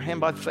 just lift your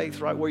hand by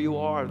faith right where you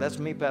are. That's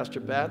me,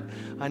 Pastor Pat.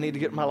 I need to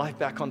get my life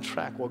back on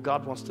track. Well,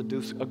 God wants to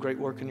do a great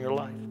work in your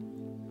life.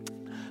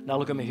 Now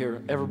look at me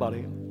here,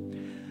 everybody.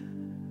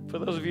 For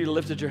those of you who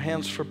lifted your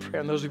hands for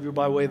prayer, and those of you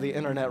by way of the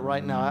internet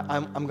right now,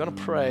 I'm going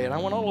to pray, and I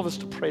want all of us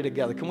to pray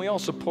together. Can we all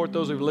support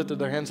those who have lifted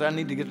their hands? I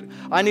need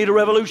a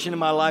revolution in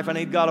my life. I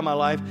need God in my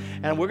life.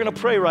 And we're going to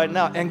pray right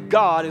now, and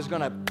God is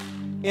going to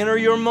enter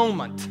your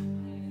moment.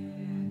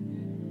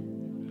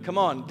 Come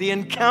on, the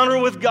encounter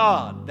with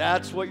God,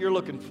 that's what you're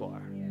looking for.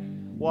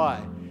 Why?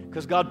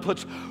 Because God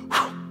puts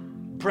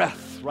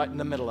breath right in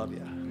the middle of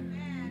you.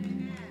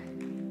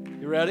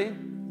 You ready?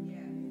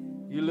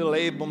 You little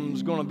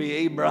Abram's going to be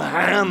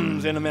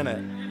Abrahams in a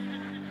minute.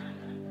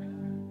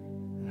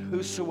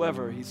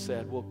 Whosoever, he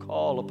said, will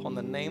call upon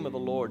the name of the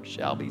Lord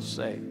shall be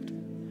saved.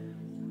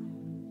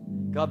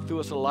 God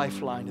threw us a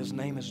lifeline. His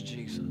name is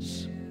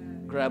Jesus.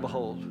 Grab a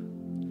hold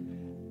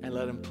and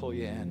let him pull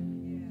you in.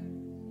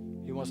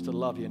 He wants to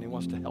love you, and he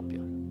wants to help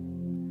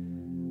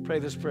you. Pray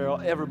this prayer,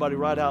 everybody,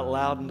 right out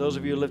loud. And those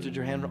of you who lifted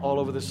your hand all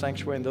over the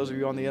sanctuary, and those of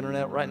you on the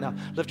internet right now,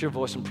 lift your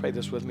voice and pray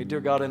this with me.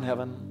 Dear God in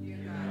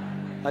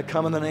heaven, I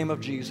come in the name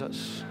of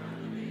Jesus.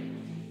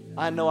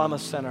 I know I'm a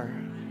sinner.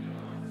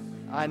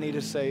 I need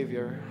a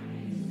Savior.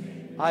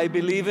 I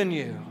believe in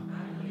you.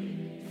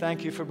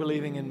 Thank you for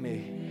believing in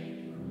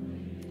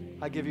me.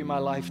 I give you my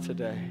life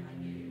today.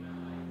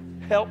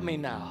 Help me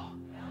now.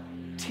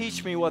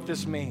 Teach me what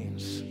this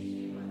means.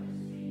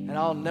 And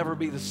I'll never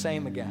be the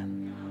same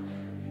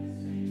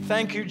again.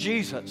 Thank you,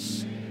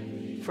 Jesus,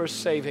 for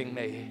saving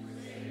me.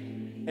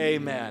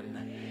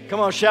 Amen. Come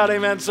on, shout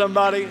amen,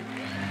 somebody.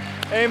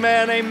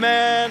 Amen,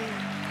 amen.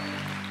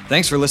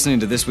 Thanks for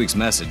listening to this week's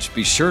message.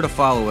 Be sure to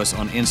follow us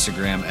on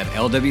Instagram at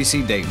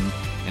LWC Dayton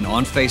and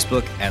on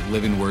Facebook at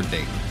Living Word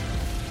Dayton.